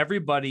right,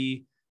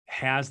 everybody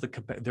has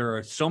there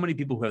are so many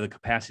people who have the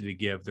capacity to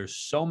give. There's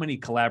so many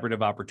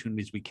collaborative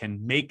opportunities. We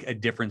can make a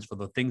difference for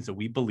the things that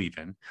we believe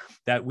in,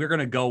 that we're going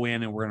to go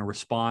in and we're going to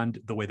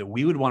respond the way that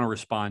we would want to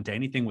respond to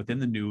anything within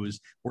the news.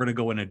 We're going to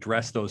go and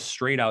address those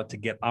straight out to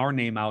get our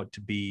name out,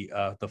 to be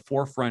the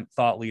forefront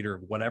thought leader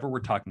of whatever we're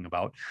talking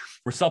about.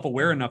 We're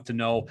self-aware enough to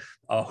know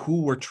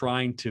who we're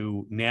trying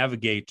to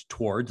navigate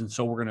towards. And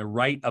so we're going to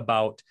write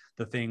about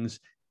the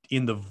things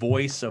in the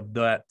voice of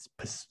that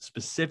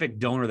specific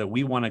donor that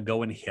we want to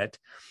go and hit,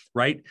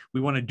 right?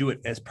 We want to do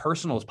it as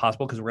personal as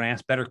possible because we're going to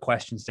ask better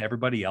questions to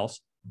everybody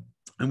else.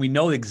 And we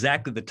know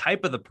exactly the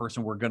type of the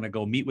person we're going to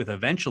go meet with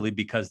eventually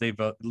because they've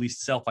at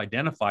least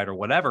self-identified or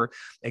whatever.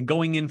 And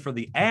going in for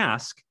the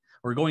ask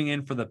or going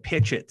in for the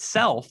pitch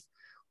itself,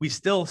 we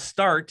still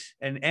start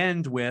and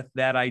end with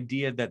that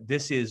idea that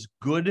this is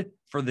good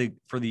for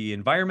the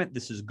environment.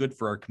 This is good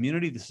for our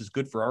community. This is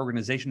good for our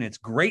organization. It's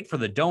great for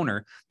the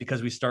donor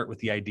because we start with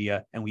the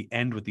idea and we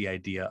end with the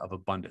idea of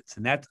abundance.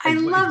 And that's I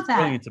love that.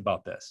 Brilliant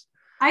about this.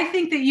 I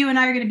think that you and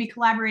I are going to be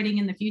collaborating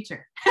in the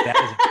future. That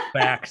is a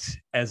fact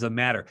as a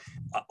matter.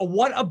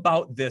 What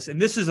about this?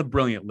 And this is a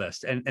brilliant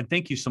list. And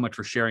thank you so much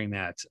for sharing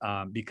that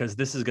because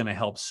this is going to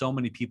help so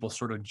many people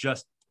sort of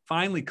just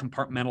finally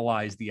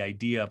compartmentalize the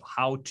idea of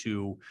how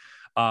to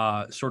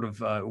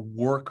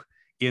work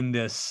in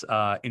this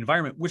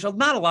environment, which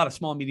not a lot of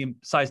small,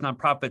 medium-sized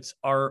nonprofits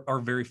are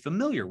very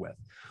familiar with.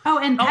 Oh,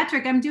 and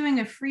Patrick, I'm doing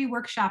a free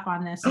workshop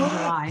on this in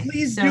July.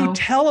 Please do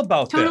tell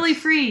about totally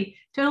this.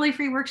 Totally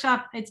free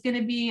workshop. It's going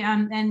to be,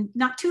 and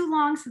not too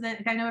long so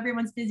that I know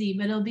everyone's busy,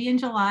 but it'll be in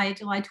July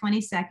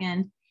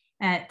 22nd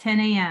at 10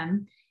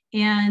 a.m.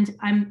 And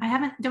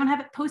I don't have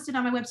it posted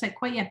on my website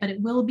quite yet, but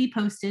it will be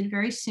posted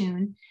very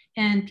soon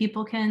and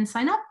people can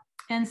sign up.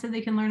 And so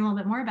they can learn a little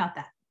bit more about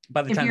that.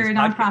 If you're a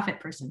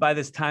nonprofit person. By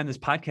this time this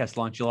podcast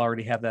launch, you'll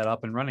already have that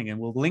up and running, and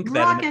we'll link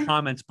that in the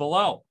comments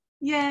below.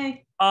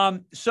 Yay.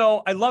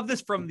 So I love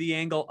this from the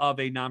angle of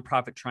a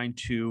nonprofit trying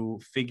to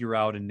figure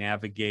out and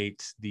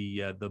navigate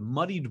the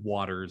muddied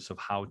waters of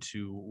how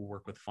to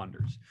work with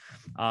funders.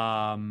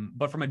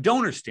 But from a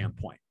donor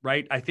standpoint,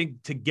 right? I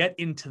think to get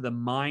into the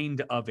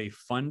mind of a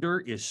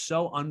funder is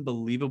so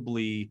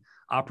unbelievably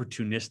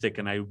opportunistic,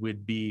 and I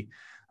would be,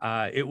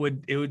 it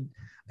would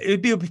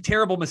be a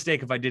terrible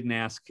mistake if I didn't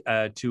ask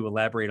to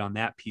elaborate on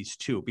that piece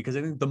too, because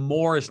I think the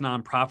more as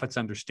nonprofits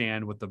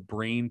understand what the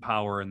brain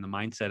power and the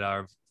mindset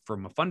are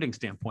from a funding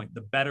standpoint,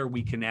 the better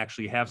we can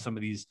actually have some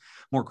of these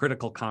more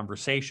critical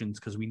conversations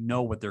because we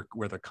know where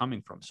they're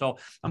coming from. So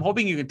I'm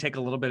hoping you can take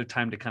a little bit of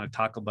time to kind of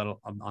talk about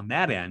on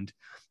that end,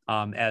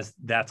 as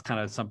that's kind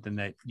of something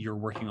that you're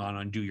working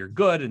on Do Your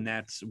Good, and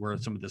that's where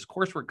some of this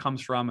coursework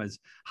comes from. Is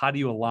how do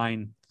you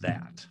align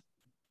that?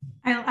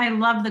 I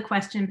love the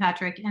question,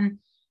 Patrick, and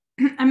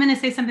I'm going to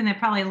say something that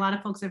probably a lot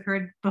of folks have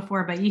heard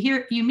before, but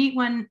you meet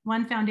one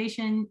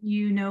foundation,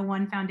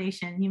 one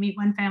foundation, you meet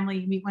one family,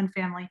 you meet one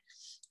family.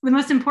 The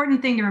most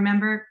important thing to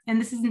remember, and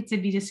this isn't to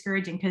be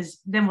discouraging because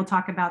then we'll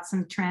talk about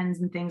some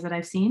trends and things that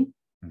I've seen,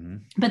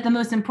 but the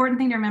most important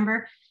thing to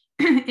remember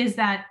is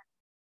that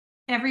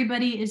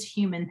everybody is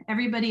human.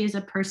 Everybody is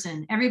a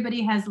person.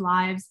 Everybody has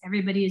lives.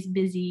 Everybody is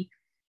busy.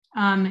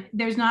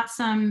 There's not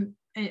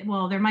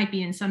there might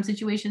be in some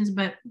situations,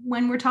 but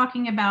when we're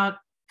talking about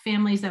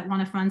families that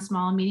want to fund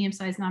small and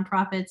medium-sized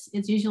nonprofits,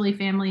 it's usually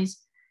families,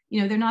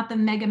 they're not the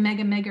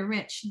mega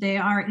rich. They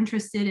are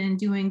interested in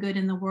doing good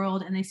in the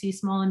world, and they see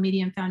small and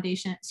medium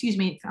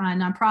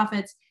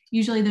nonprofits.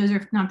 Usually those are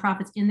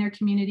nonprofits in their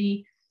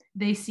community.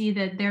 They see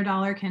that their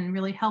dollar can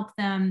really help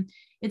them.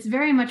 It's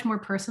very much more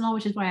personal,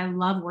 which is why I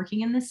love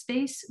working in this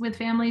space with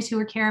families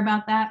who care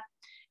about that.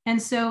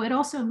 And so it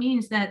also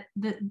means that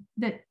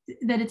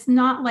it's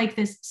not like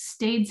this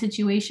staid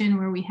situation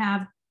where we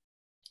have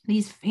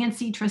these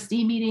fancy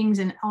trustee meetings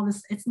and all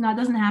this. It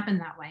doesn't happen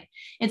that way.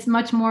 It's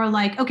much more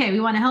like, okay, we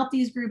want to help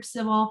these groups,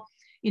 Sybil,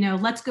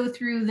 let's go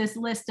through this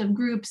list of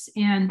groups.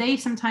 And they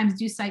sometimes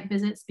do site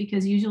visits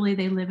because usually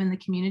they live in the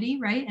community,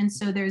 right? And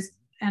so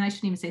and I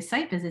shouldn't even say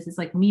site visits, it's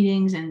like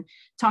meetings and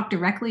talk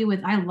directly with,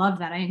 I love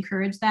that. I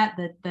encourage that,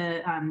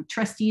 the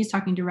trustees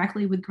talking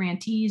directly with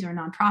grantees or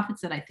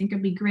nonprofits that I think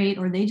would be great,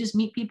 or they just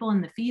meet people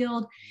in the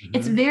field.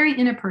 It's very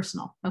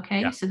interpersonal.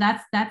 Okay. Yeah. So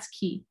that's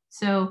key.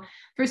 So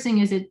first thing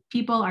is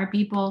people are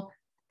people.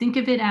 Think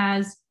of it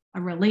as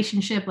a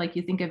relationship, like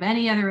you think of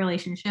any other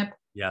relationship.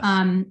 Yes.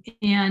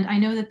 And I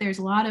know that there's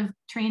a lot of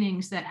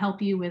trainings that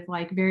help you with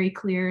like very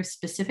clear,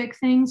 specific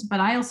things, but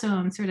I also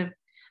I'm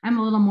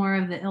a little more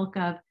of the ilk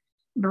of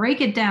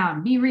break it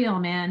down, be real,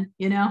 man.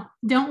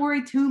 Don't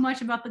worry too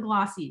much about the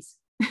glossies.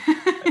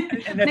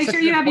 And Make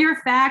sure you have your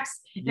facts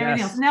and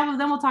everything else. Now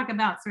then we'll talk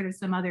about sort of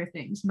some other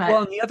things. But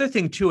and the other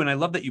thing too, and I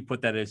love that you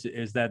put that is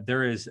that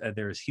there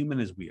is human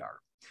as we are,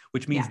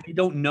 which means they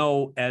don't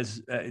know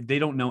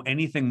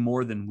anything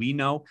more than we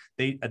know.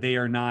 They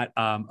are not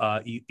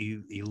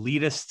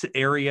elitist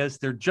areas.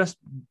 They're just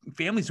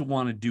families who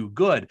want to do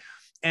good,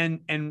 and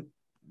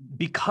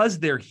because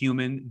they're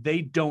human,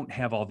 they don't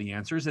have all the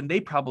answers, and they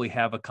probably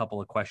have a couple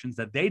of questions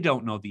that they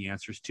don't know the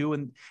answers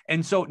to,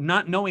 and so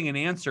not knowing an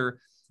answer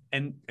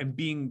and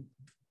being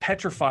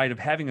petrified of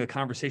having a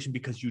conversation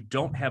because you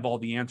don't have all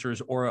the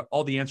answers, or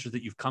all the answers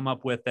that you've come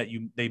up with that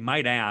they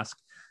might ask,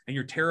 and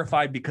you're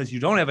terrified because you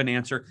don't have an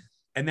answer,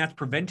 and that's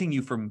preventing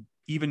you from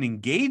even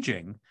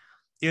engaging,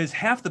 is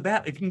half the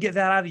battle. If you can get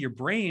that out of your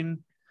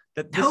brain,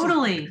 that this is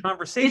the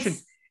conversation,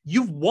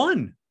 you've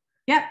won.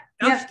 Yep.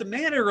 Now it's the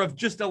matter of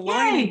just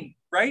aligning,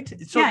 right?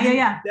 So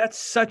that's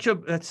such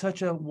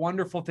a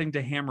wonderful thing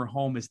to hammer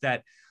home, is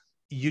that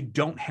you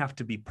don't have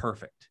to be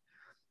perfect.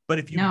 But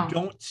if you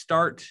don't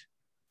start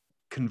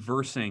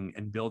conversing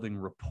and building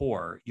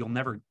rapport, you'll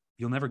never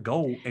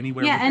go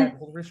anywhere with that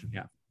whole relation.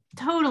 Yeah.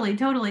 Totally.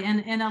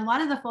 And a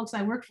lot of the folks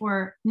I work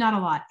for, not a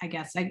lot, I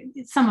guess,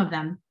 some of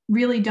them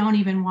really don't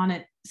even want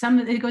it.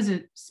 It goes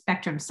a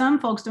spectrum. Some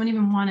folks don't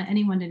even want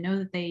anyone to know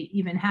that they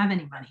even have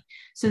any money.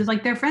 So it's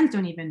like their friends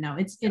don't even know.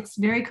 It's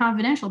very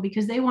confidential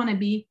because they want to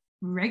be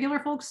regular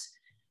folks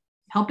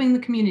helping the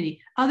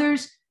community.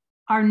 Others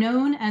are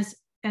known as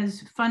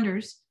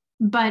funders,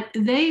 but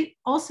they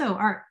also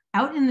are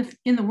out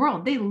in the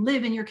world. They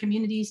live in your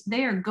communities.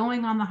 They are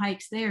going on the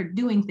hikes. They are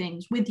doing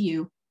things with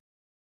you.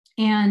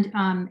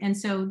 And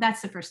so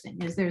that's the first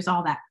thing, is there's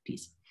all that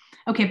piece.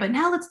 Okay, but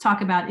now let's talk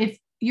about, if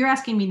you're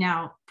asking me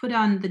now, put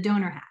on the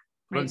donor hat,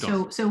 right?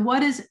 So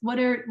what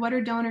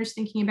are donors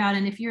thinking about?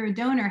 And if you're a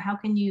donor, how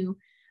can you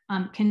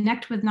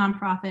connect with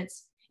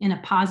nonprofits in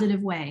a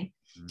positive way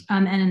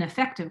and an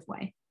effective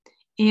way?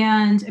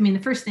 And I mean, the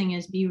first thing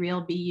is be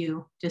real, be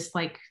you, just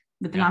like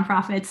with the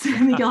nonprofits. I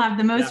think you'll have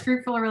the most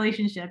fruitful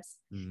relationships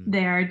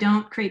there.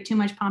 Don't create too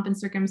much pomp and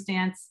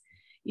circumstance.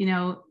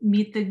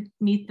 Meet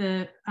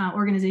the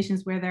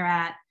organizations where they're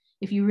at.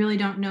 If you really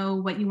don't know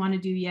what you want to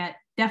do yet,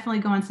 definitely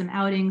go on some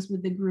outings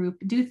with the group.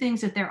 Do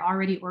things that they're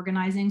already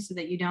organizing so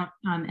that you don't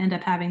end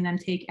up having them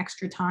take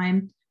extra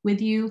time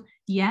with you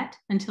yet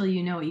until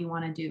you know what you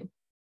want to do.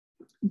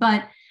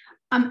 But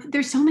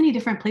There's so many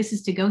different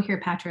places to go here,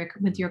 Patrick,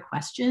 with your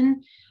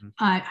question.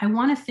 I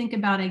want to think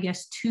about, I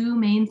guess, two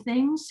main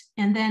things,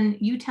 and then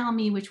you tell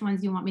me which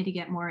ones you want me to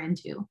get more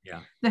into.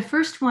 Yeah. The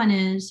first one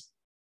is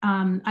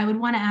I would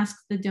want to ask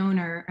the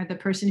donor or the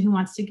person who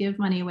wants to give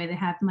money away, they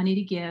have money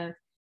to give.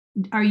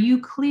 Are you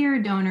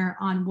clear, donor,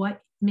 on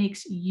what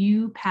makes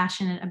you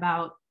passionate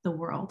about the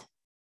world?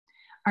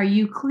 Are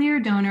you clear,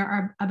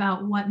 donor,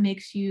 about what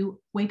makes you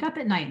wake up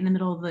at night in the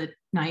middle of the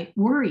night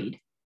worried?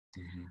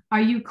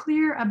 Are you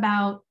clear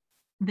about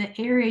the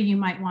area you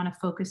might want to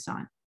focus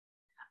on?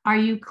 Are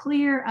you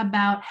clear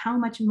about how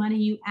much money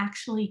you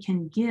actually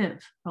can give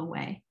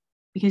away?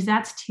 Because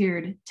that's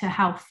tiered to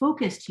how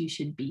focused you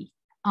should be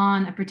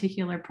on a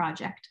particular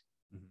project.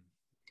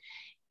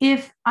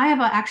 If I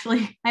have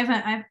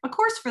a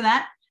course for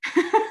that,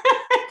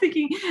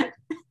 thinking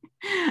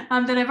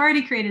that I've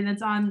already created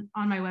that's on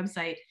my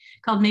website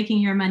called Making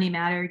Your Money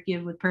Matter,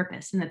 Give with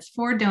Purpose. And that's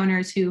for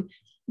donors who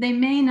they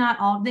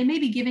may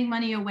be giving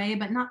money away,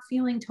 but not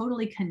feeling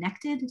totally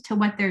connected to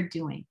what they're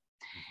doing.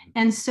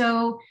 And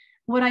so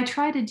what I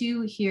try to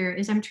do here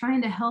is I'm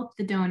trying to help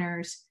the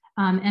donors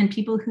and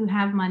people who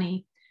have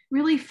money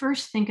really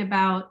first think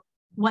about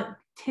what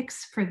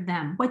ticks for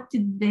them. What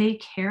do they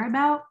care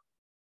about?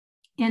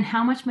 And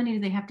how much money do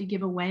they have to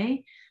give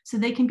away so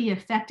they can be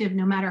effective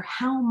no matter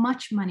how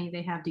much money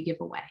they have to give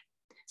away?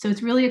 So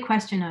it's really a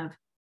question of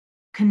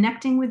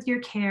connecting with your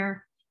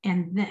care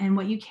and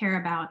what you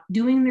care about,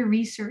 doing the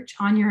research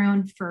on your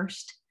own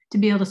first to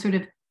be able to sort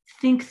of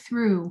think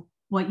through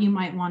what you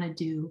might want to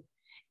do.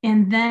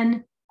 And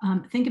then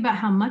think about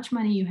how much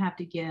money you have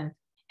to give,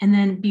 and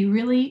then be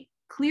really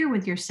clear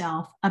with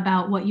yourself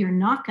about what you're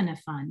not going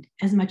to fund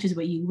as much as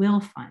what you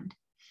will fund.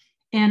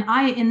 And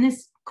in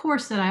this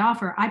course that I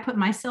offer, I put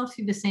myself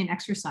through the same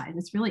exercise.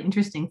 It's really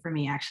interesting for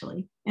me,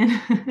 actually. And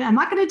I'm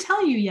not going to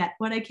tell you yet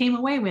what I came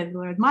away with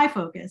my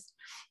focus,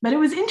 but it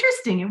was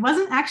interesting. It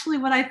wasn't actually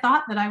what I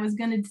thought that I was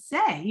going to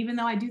say, even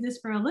though I do this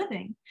for a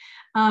living.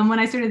 When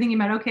I started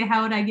thinking about, okay,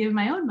 how would I give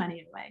my own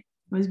money away?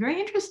 It was very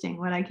interesting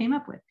what I came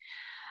up with.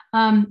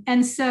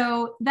 And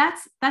so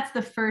that's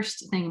the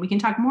first thing. We can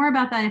talk more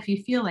about that if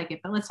you feel like it,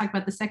 but let's talk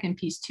about the second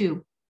piece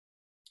too.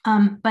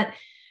 But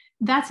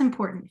that's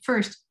important.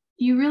 First,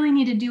 you really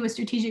need to do a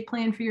strategic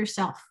plan for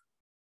yourself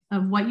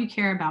of what you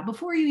care about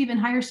before you even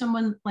hire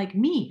someone like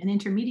me, an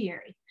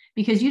intermediary,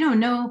 because you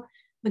don't know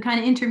the kind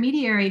of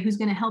intermediary who's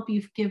going to help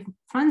you give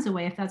funds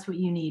away if that's what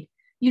you need.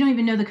 You don't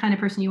even know the kind of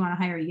person you want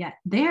to hire yet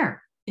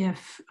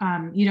if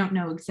you don't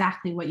know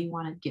exactly what you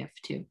want to give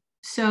to.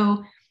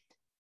 So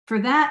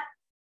for that,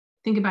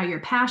 think about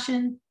your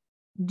passion,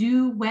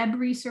 do web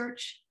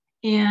research,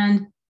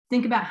 and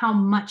think about how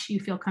much you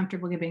feel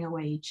comfortable giving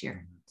away each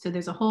year. So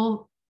there's a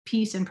whole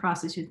piece and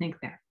process you think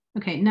there.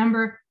 Okay,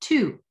 number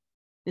two,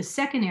 the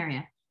second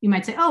area, you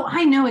might say, oh,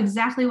 I know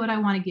exactly what I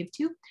want to give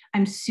to.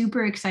 I'm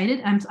super excited.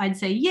 I'd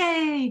say,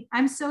 yay,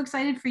 I'm so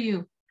excited for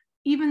you.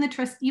 Even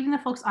the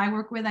folks I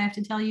work with, I have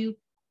to tell you,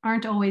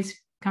 aren't always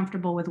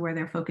comfortable with where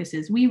their focus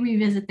is. We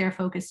revisit their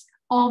focus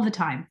all the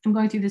time. I'm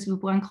going through this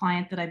with one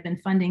client that I've been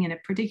funding in a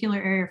particular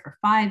area for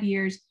 5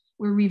 years.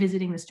 We're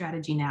revisiting the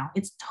strategy now.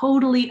 It's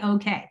totally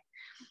okay.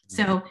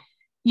 So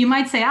you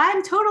might say,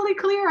 I'm totally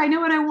clear. I know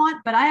what I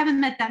want, but I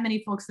haven't met that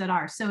many folks that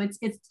are. So I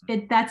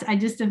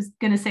just am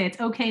going to say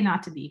it's okay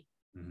not to be.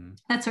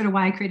 That's sort of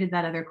why I created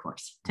that other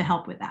course to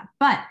help with that.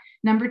 But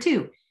number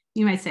two,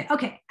 you might say,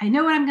 okay, I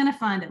know what I'm going to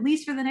fund at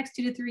least for the next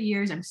 2 to 3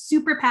 years. I'm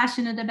super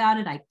passionate about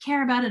it. I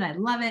care about it. I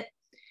love it.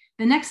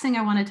 The next thing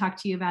I want to talk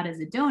to you about as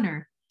a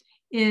donor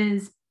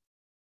is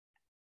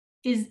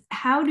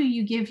how do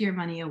you give your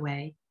money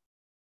away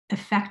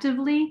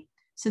effectively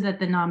so that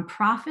the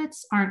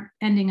nonprofits aren't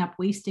ending up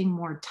wasting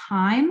more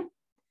time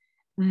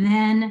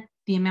than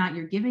the amount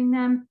you're giving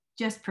them,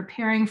 just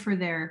preparing for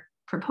their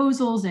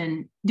proposals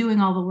and doing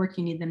all the work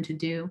you need them to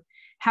do?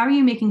 How are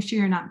you making sure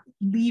you're not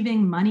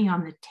leaving money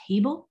on the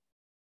table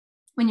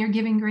when you're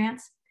giving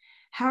grants?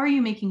 How are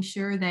you making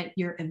sure that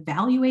you're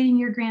evaluating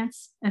your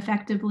grants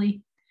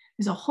effectively?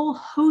 There's a whole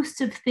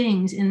host of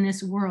things in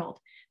this world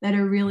that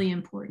are really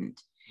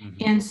important.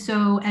 And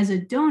so as a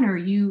donor,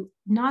 you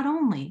not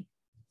only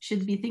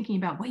should be thinking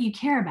about what you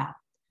care about,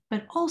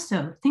 but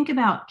also think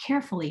about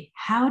carefully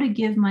how to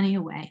give money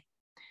away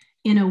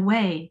in a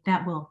way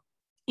that will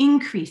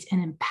increase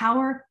and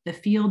empower the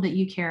field that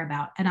you care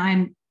about. And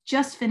I'm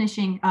just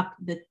finishing up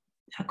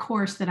a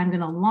course that I'm going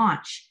to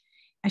launch.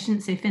 I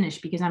shouldn't say finish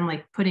because I'm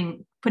like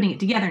putting it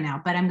together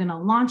now, but I'm going to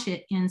launch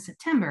it in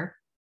September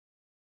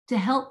to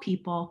help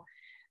people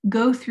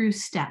go through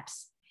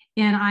steps.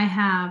 And I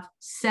have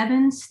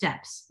 7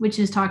 steps, which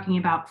is talking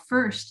about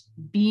first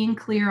being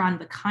clear on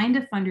the kind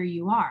of funder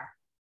you are.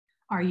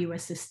 Are you a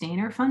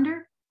sustainer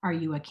funder? Are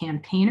you a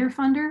campaigner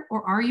funder?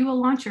 Or are you a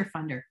launcher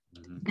funder?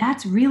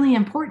 That's really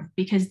important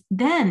because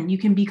then you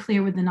can be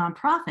clear with the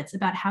nonprofits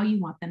about how you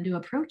want them to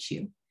approach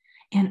you.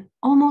 And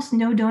almost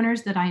no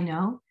donors that I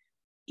know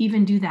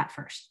even do that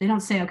first. They don't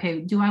say,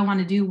 okay, do I want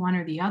to do one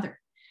or the other?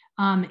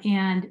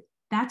 And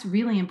that's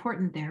really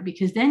important there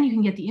because then you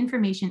can get the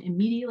information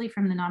immediately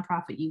from the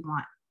nonprofit you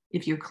want.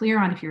 if you're clear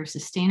on if you're a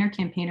sustainer,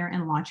 campaigner,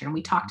 and launcher, and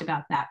we talked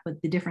about that,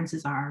 what the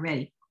differences are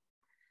already.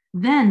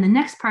 Then the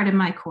next part of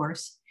my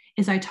course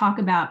is I talk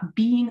about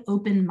being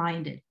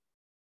open-minded,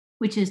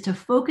 which is to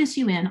focus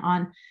you in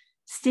on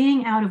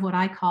staying out of what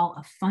I call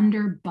a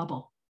funder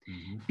bubble.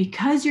 Mm-hmm.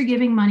 Because you're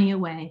giving money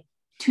away,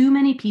 too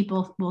many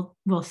people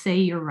will say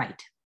you're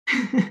right.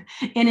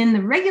 And in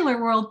the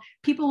regular world,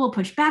 people will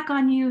push back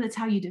on you. That's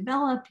how you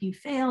develop, you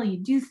fail, you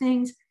do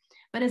things.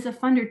 But as a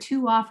funder,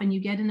 too often you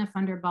get in a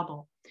funder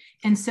bubble.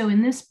 And so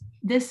in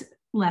this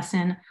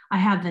lesson, I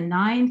have the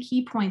 9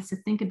 key points to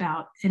think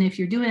about. And if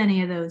you're doing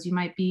any of those, you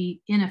might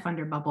be in a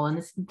funder bubble. And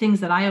it's the things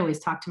that I always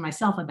talk to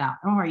myself about.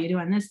 Oh, are you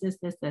doing this?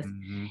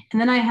 Mm-hmm.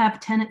 And then I have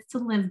tenets to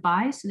live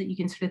by so that you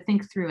can sort of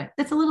think through it.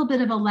 That's a little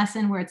bit of a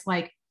lesson where it's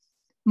like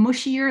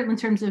mushier in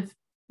terms of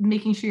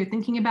making sure you're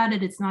thinking about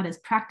it. It's not as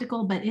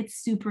practical, but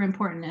it's super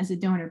important as a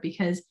donor,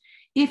 because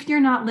if you're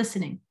not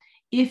listening,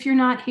 if you're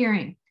not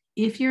hearing,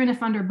 if you're in a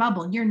funder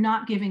bubble, you're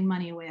not giving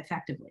money away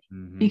effectively,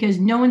 mm-hmm. because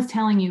no one's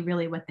telling you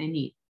really what they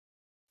need.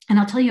 And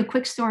I'll tell you a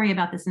quick story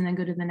about this and then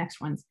go to the next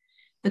ones.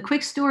 The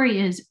quick story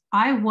is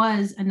I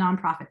was a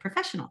nonprofit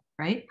professional,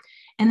 right?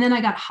 And then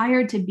I got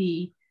hired to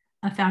be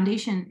a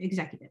foundation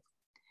executive.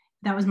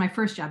 That was my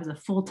first job as a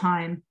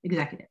full-time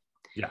executive.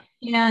 Yeah.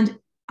 And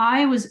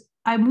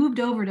I moved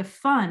over to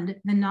fund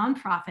the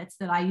nonprofits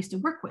that I used to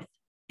work with.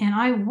 And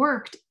I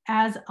worked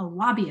as a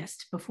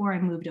lobbyist before I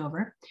moved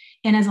over.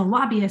 And as a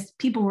lobbyist,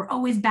 people were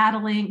always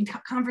battling,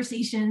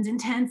 conversations,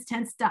 intense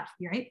stuff,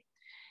 right?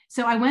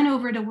 So I went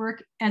over to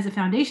work as a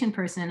foundation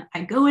person.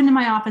 I go into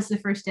my office the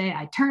first day,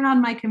 I turn on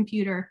my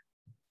computer,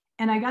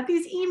 and I got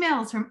these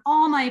emails from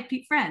all my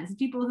friends,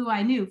 people who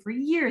I knew for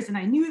years. And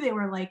I knew they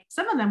were like,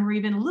 some of them were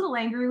even a little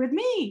angry with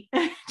me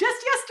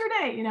just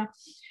yesterday, you know.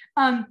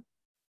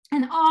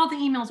 And all the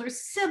emails were,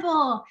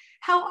 Sybil,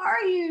 how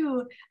are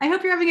you? I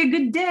hope you're having a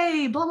good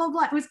day, blah, blah,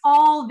 blah. It was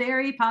all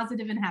very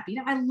positive and happy. You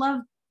know, I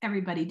love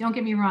everybody. Don't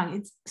get me wrong.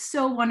 It's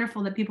so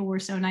wonderful that people were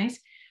so nice.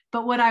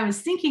 But what I was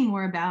thinking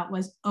more about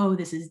was, oh,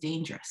 this is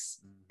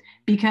dangerous.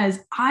 Because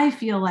I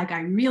feel like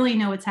I really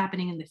know what's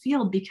happening in the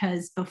field,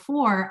 because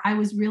before I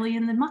was really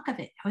in the muck of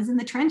it. I was in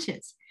the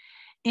trenches.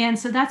 And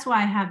so that's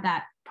why I have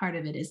that part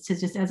of it, is to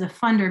just, as a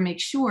funder, make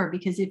sure,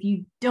 because if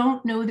you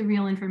don't know the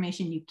real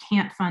information, you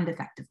can't fund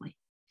effectively.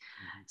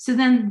 So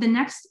then the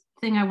next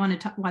thing I want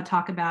to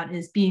talk about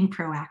is being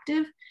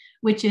proactive,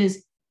 which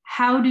is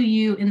how do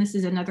you, and this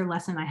is another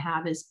lesson I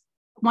have, is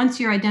once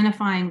you're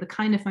identifying the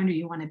kind of funder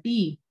you want to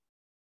be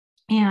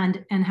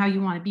and how you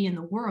want to be in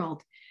the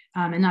world,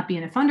 and not be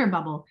in a funder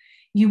bubble,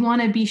 you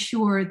want to be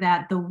sure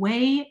that the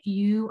way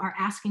you are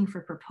asking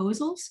for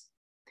proposals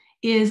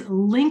is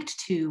linked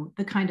to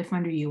the kind of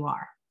funder you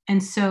are.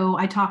 And so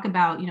I talk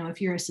about, you know, if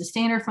you're a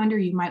sustainer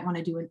funder, you might want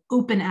to do an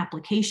open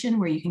application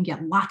where you can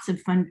get lots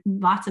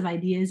of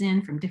ideas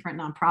in from different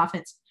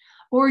nonprofits.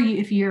 Or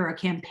if you're a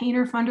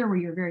campaigner funder where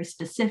you're very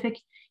specific,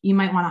 you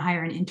might want to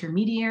hire an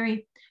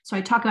intermediary. So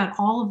I talk about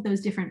all of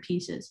those different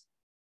pieces.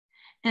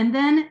 And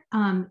then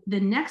the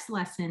next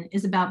lesson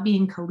is about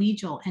being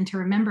collegial, and to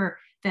remember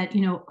that,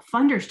 you know,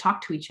 funders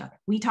talk to each other.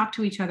 We talk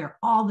to each other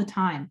all the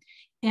time.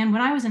 And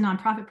when I was a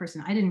nonprofit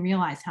person, I didn't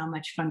realize how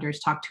much funders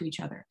talk to each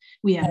other.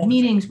 We have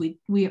meetings,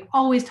 we are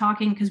always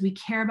talking because we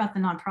care about the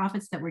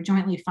nonprofits that we're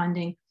jointly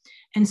funding.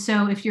 And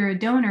so if you're a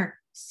donor,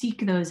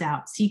 seek those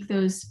out, seek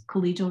those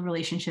collegial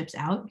relationships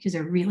out, because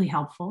they're really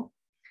helpful.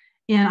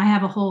 And I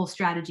have a whole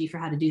strategy for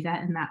how to do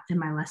that in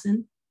my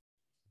lesson.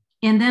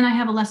 And then I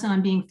have a lesson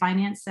on being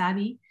finance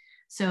savvy.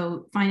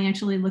 So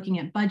financially looking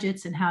at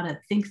budgets and how to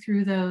think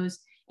through those,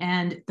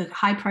 and the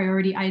high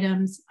priority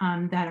items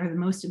that are the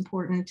most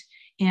important,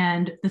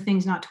 and the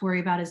things not to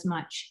worry about as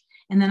much.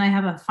 And then I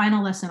have a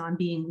final lesson on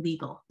being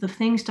legal, the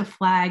things to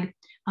flag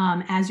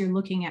as you're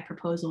looking at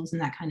proposals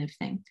and that kind of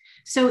thing.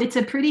 So it's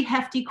a pretty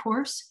hefty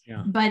course,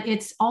 but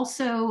it's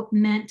also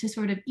meant to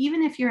sort of,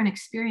 even if you're an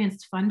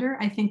experienced funder,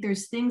 I think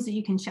there's things that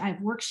you can, I have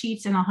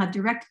worksheets, and I'll have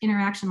direct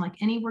interaction. Like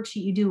any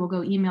worksheet you do will go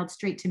emailed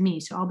straight to me.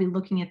 So I'll be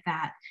looking at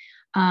that.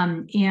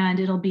 And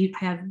it'll be,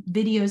 I have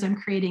videos I'm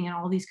creating and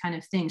all these kind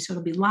of things. So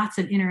it'll be lots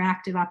of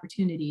interactive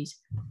opportunities.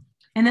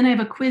 And then I have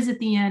a quiz at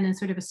the end and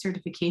sort of a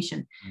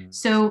certification.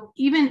 So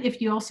even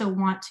if you also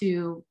want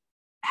to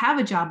have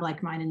a job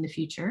like mine in the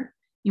future,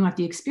 you want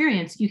the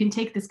experience, you can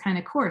take this kind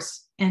of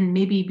course and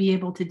maybe be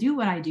able to do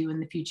what I do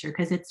in the future,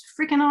 because it's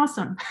freaking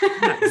awesome.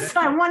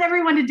 So I want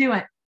everyone to do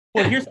it.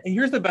 Well,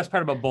 here's the best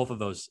part about both of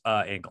those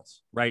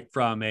angles, right?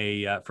 From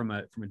a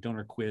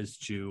donor quiz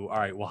to, all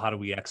right, well, how do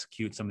we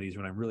execute some of these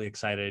when I'm really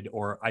excited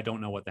or I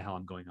don't know what the hell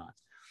I'm going on?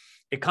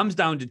 It comes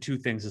down to two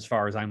things as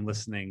far as I'm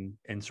listening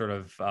and sort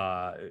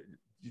of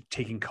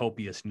taking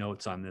copious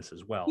notes on this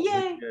as well.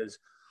 Yay. Which is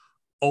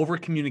over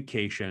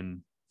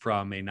communication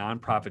from a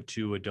nonprofit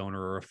to a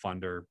donor or a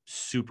funder,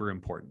 super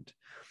important.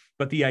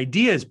 But the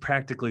idea is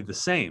practically the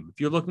same. If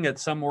you're looking at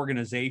some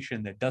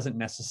organization that doesn't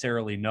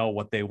necessarily know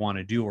what they want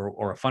to do,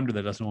 or a funder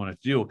that doesn't want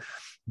to do,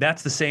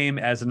 that's the same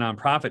as a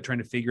nonprofit trying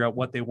to figure out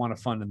what they want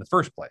to fund in the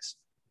first place.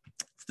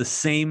 It's the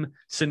same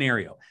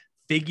scenario.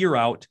 Figure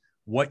out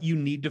what you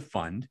need to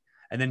fund,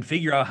 and then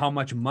figure out how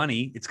much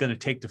money it's going to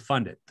take to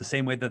fund it. The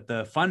same way that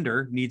the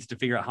funder needs to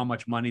figure out how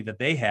much money that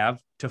they have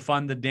to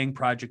fund the dang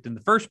project in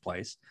the first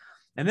place.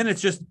 And then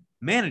it's just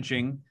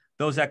managing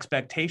those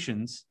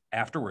expectations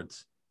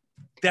afterwards.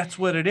 That's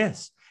what it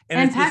is.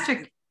 And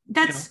Patrick,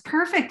 that's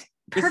perfect.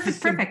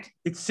 Perfect.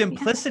 It's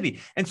simplicity. Yeah.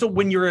 And so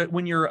when you're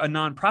a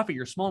nonprofit,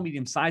 you're a small,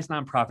 medium-sized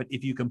nonprofit,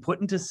 if you can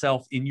put into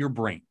self in your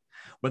brain,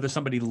 whether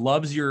somebody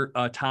loves your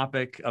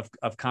topic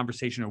of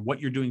conversation or what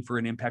you're doing for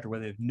an impact, or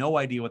whether they have no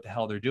idea what the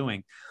hell they're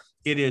doing,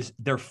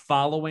 they're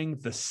following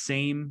the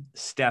same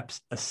steps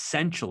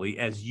essentially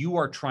as you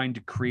are trying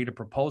to create a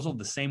proposal,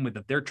 the same way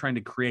that they're trying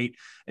to create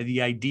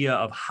the idea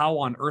of how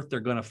on earth they're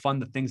going to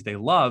fund the things they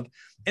love.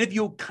 And if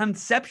you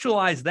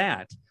conceptualize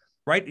that,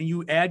 right, and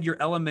you add your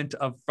element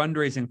of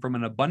fundraising from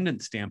an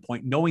abundance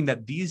standpoint, knowing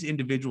that these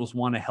individuals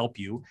want to help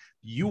you,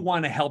 you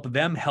want to help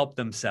them help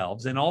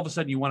themselves, and all of a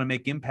sudden you want to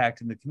make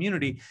impact in the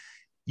community,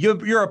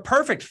 you're a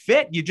perfect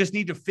fit. You just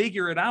need to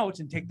figure it out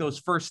and take those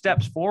first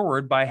steps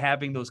forward by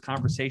having those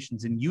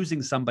conversations and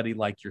using somebody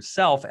like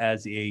yourself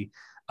as a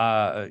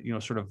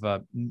sort of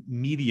a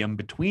medium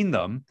between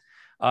them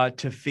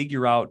to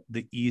figure out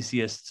the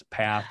easiest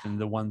path and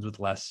the ones with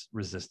less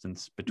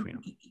resistance between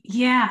them.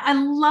 Yeah, I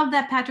love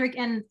that, Patrick.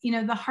 And,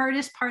 the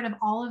hardest part of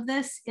all of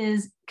this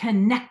is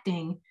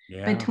connecting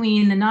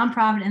between the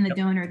nonprofit and the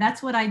donor.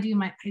 That's what I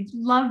do. I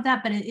love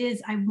that, but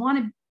I want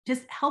to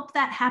just help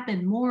that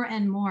happen more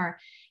and more.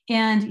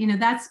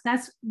 And, that's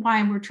why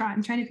I'm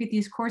trying to create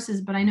these courses,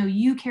 but I know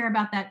you care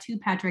about that too,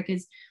 Patrick,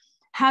 is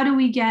how do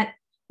we get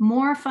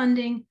more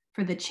funding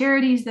for the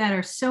charities that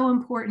are so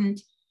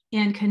important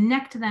and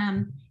connect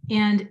them,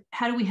 and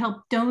how do we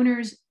help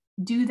donors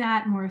do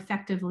that more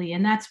effectively?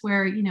 And that's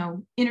where,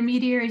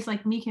 intermediaries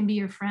like me can be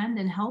your friend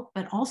and help,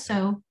 but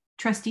also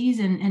trustees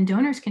and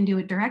donors can do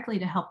it directly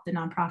to help the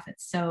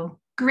nonprofits. So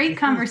great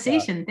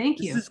conversation. Thank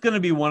you. This is going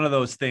to be one of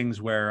those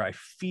things where I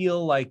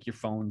feel like your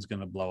phone's going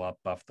to blow up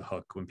off the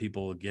hook when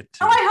people get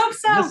to. Oh, I hope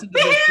so.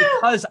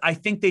 Because I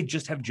think they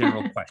just have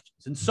general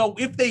questions. And so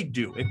if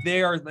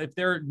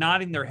they're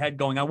nodding their head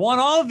going, I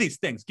want all of these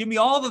things. Give me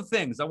all the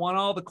things. I want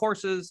all the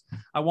courses.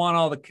 I want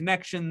all the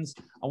connections.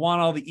 I want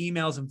all the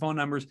emails and phone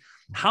numbers.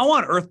 How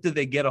on earth did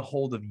they get a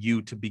hold of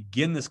you to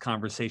begin this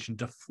conversation,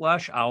 to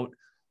flesh out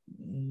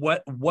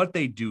what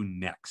they do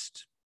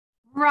next?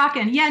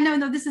 Rockin'. Yeah,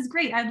 no, this is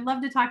great. I'd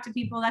love to talk to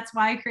people. That's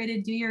why I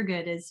created Do Your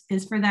Good is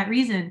for that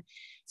reason.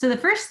 So the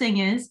first thing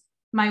is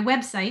my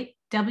website,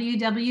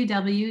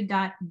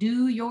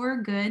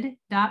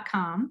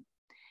 www.doyourgood.com.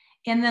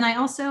 And then I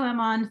also am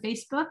on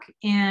Facebook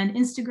and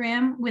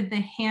Instagram with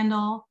the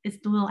handle, it's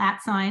the little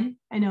 @ sign.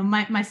 I know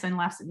my son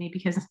laughs at me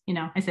because,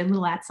 I said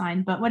little @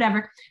 sign, but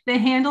whatever. The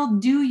handle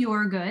Do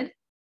Your Good.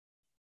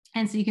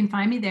 And so you can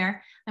find me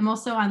there. I'm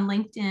also on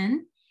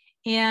LinkedIn.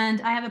 And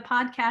I have a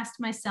podcast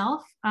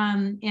myself,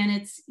 and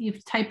you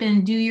type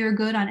in Do Your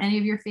Good on any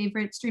of your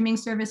favorite streaming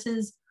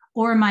services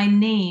or my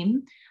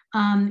name.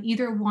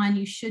 Either one,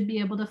 you should be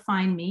able to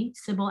find me,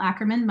 Sybil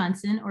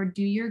Ackerman-Munson, or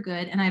Do Your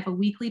Good. And I have a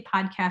weekly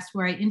podcast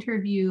where I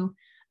interview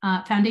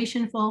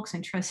foundation folks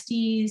and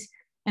trustees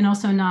and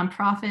also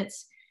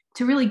nonprofits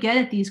to really get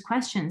at these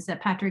questions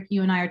that Patrick,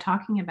 you and I are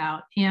talking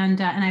about.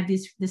 And I have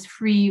this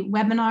free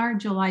webinar,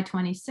 July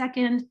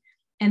 22nd.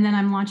 And then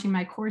I'm launching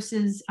my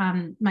courses.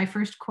 My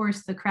first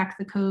course, the Crack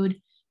the Code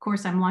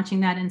course, I'm launching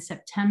that in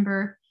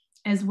September,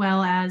 as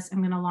well as I'm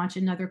going to launch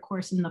another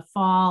course in the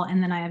fall.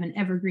 And then I have an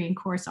evergreen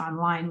course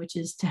online, which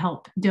is to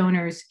help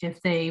donors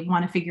if they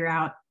want to figure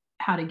out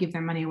how to give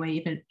their money away,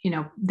 even,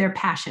 their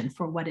passion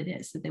for what it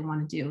is that they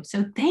want to do.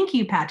 So thank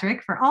you,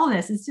 Patrick, for all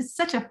this. It's just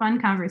such a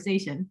fun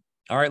conversation.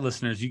 All right,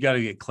 listeners, you got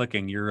to get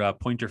clicking. Your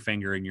pointer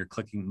finger and your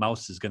clicking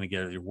mouse is going to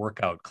get your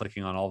workout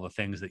clicking on all the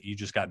things that you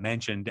just got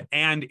mentioned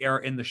and are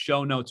in the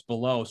show notes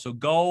below. So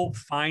go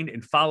find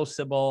and follow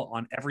Sybil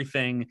on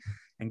everything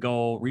and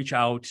go reach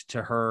out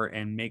to her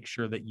and make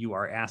sure that you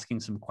are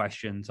asking some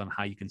questions on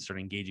how you can start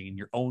engaging in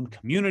your own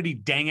community.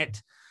 Dang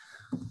it.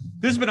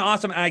 This has been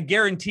awesome. And I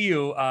guarantee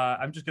you,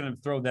 I'm just going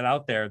to throw that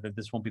out there that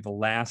this won't be the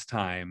last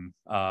time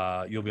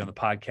you'll be on the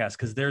podcast,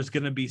 because there's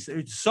going to be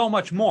so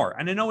much more.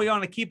 And I know we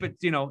want to keep it,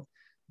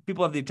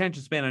 people have the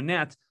attention span on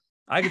gnats.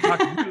 I could talk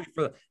to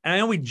you and I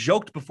know we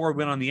joked before we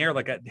went on the air,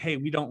 hey,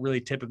 we don't really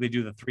typically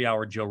do the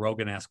 3-hour Joe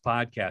Rogan-esque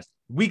podcast.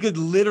 We could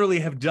literally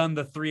have done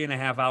the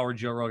 3.5-hour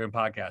Joe Rogan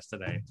podcast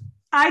today.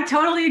 I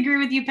totally agree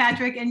with you,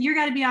 Patrick. And you're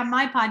going to be on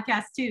my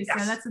podcast too. Yes.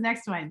 So that's the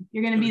next one.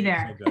 You're going to be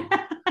there. So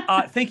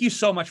thank you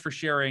so much for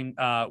sharing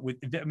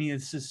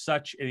this is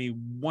such a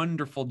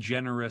wonderful,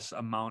 generous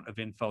amount of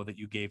info that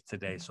you gave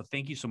today. So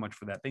thank you so much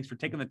for that. Thanks for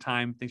taking the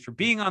time. Thanks for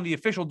being on the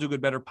official Do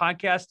Good Better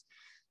podcast.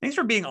 Thanks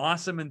for being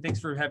awesome, and thanks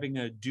for having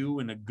a do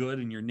and a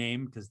good in your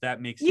name, because that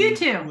makes you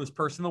the coolest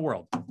person in the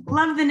world.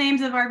 Love the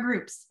names of our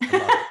groups.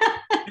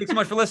 Thanks so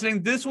much for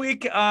listening this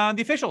week on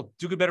the official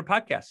Do Good Better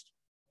podcast.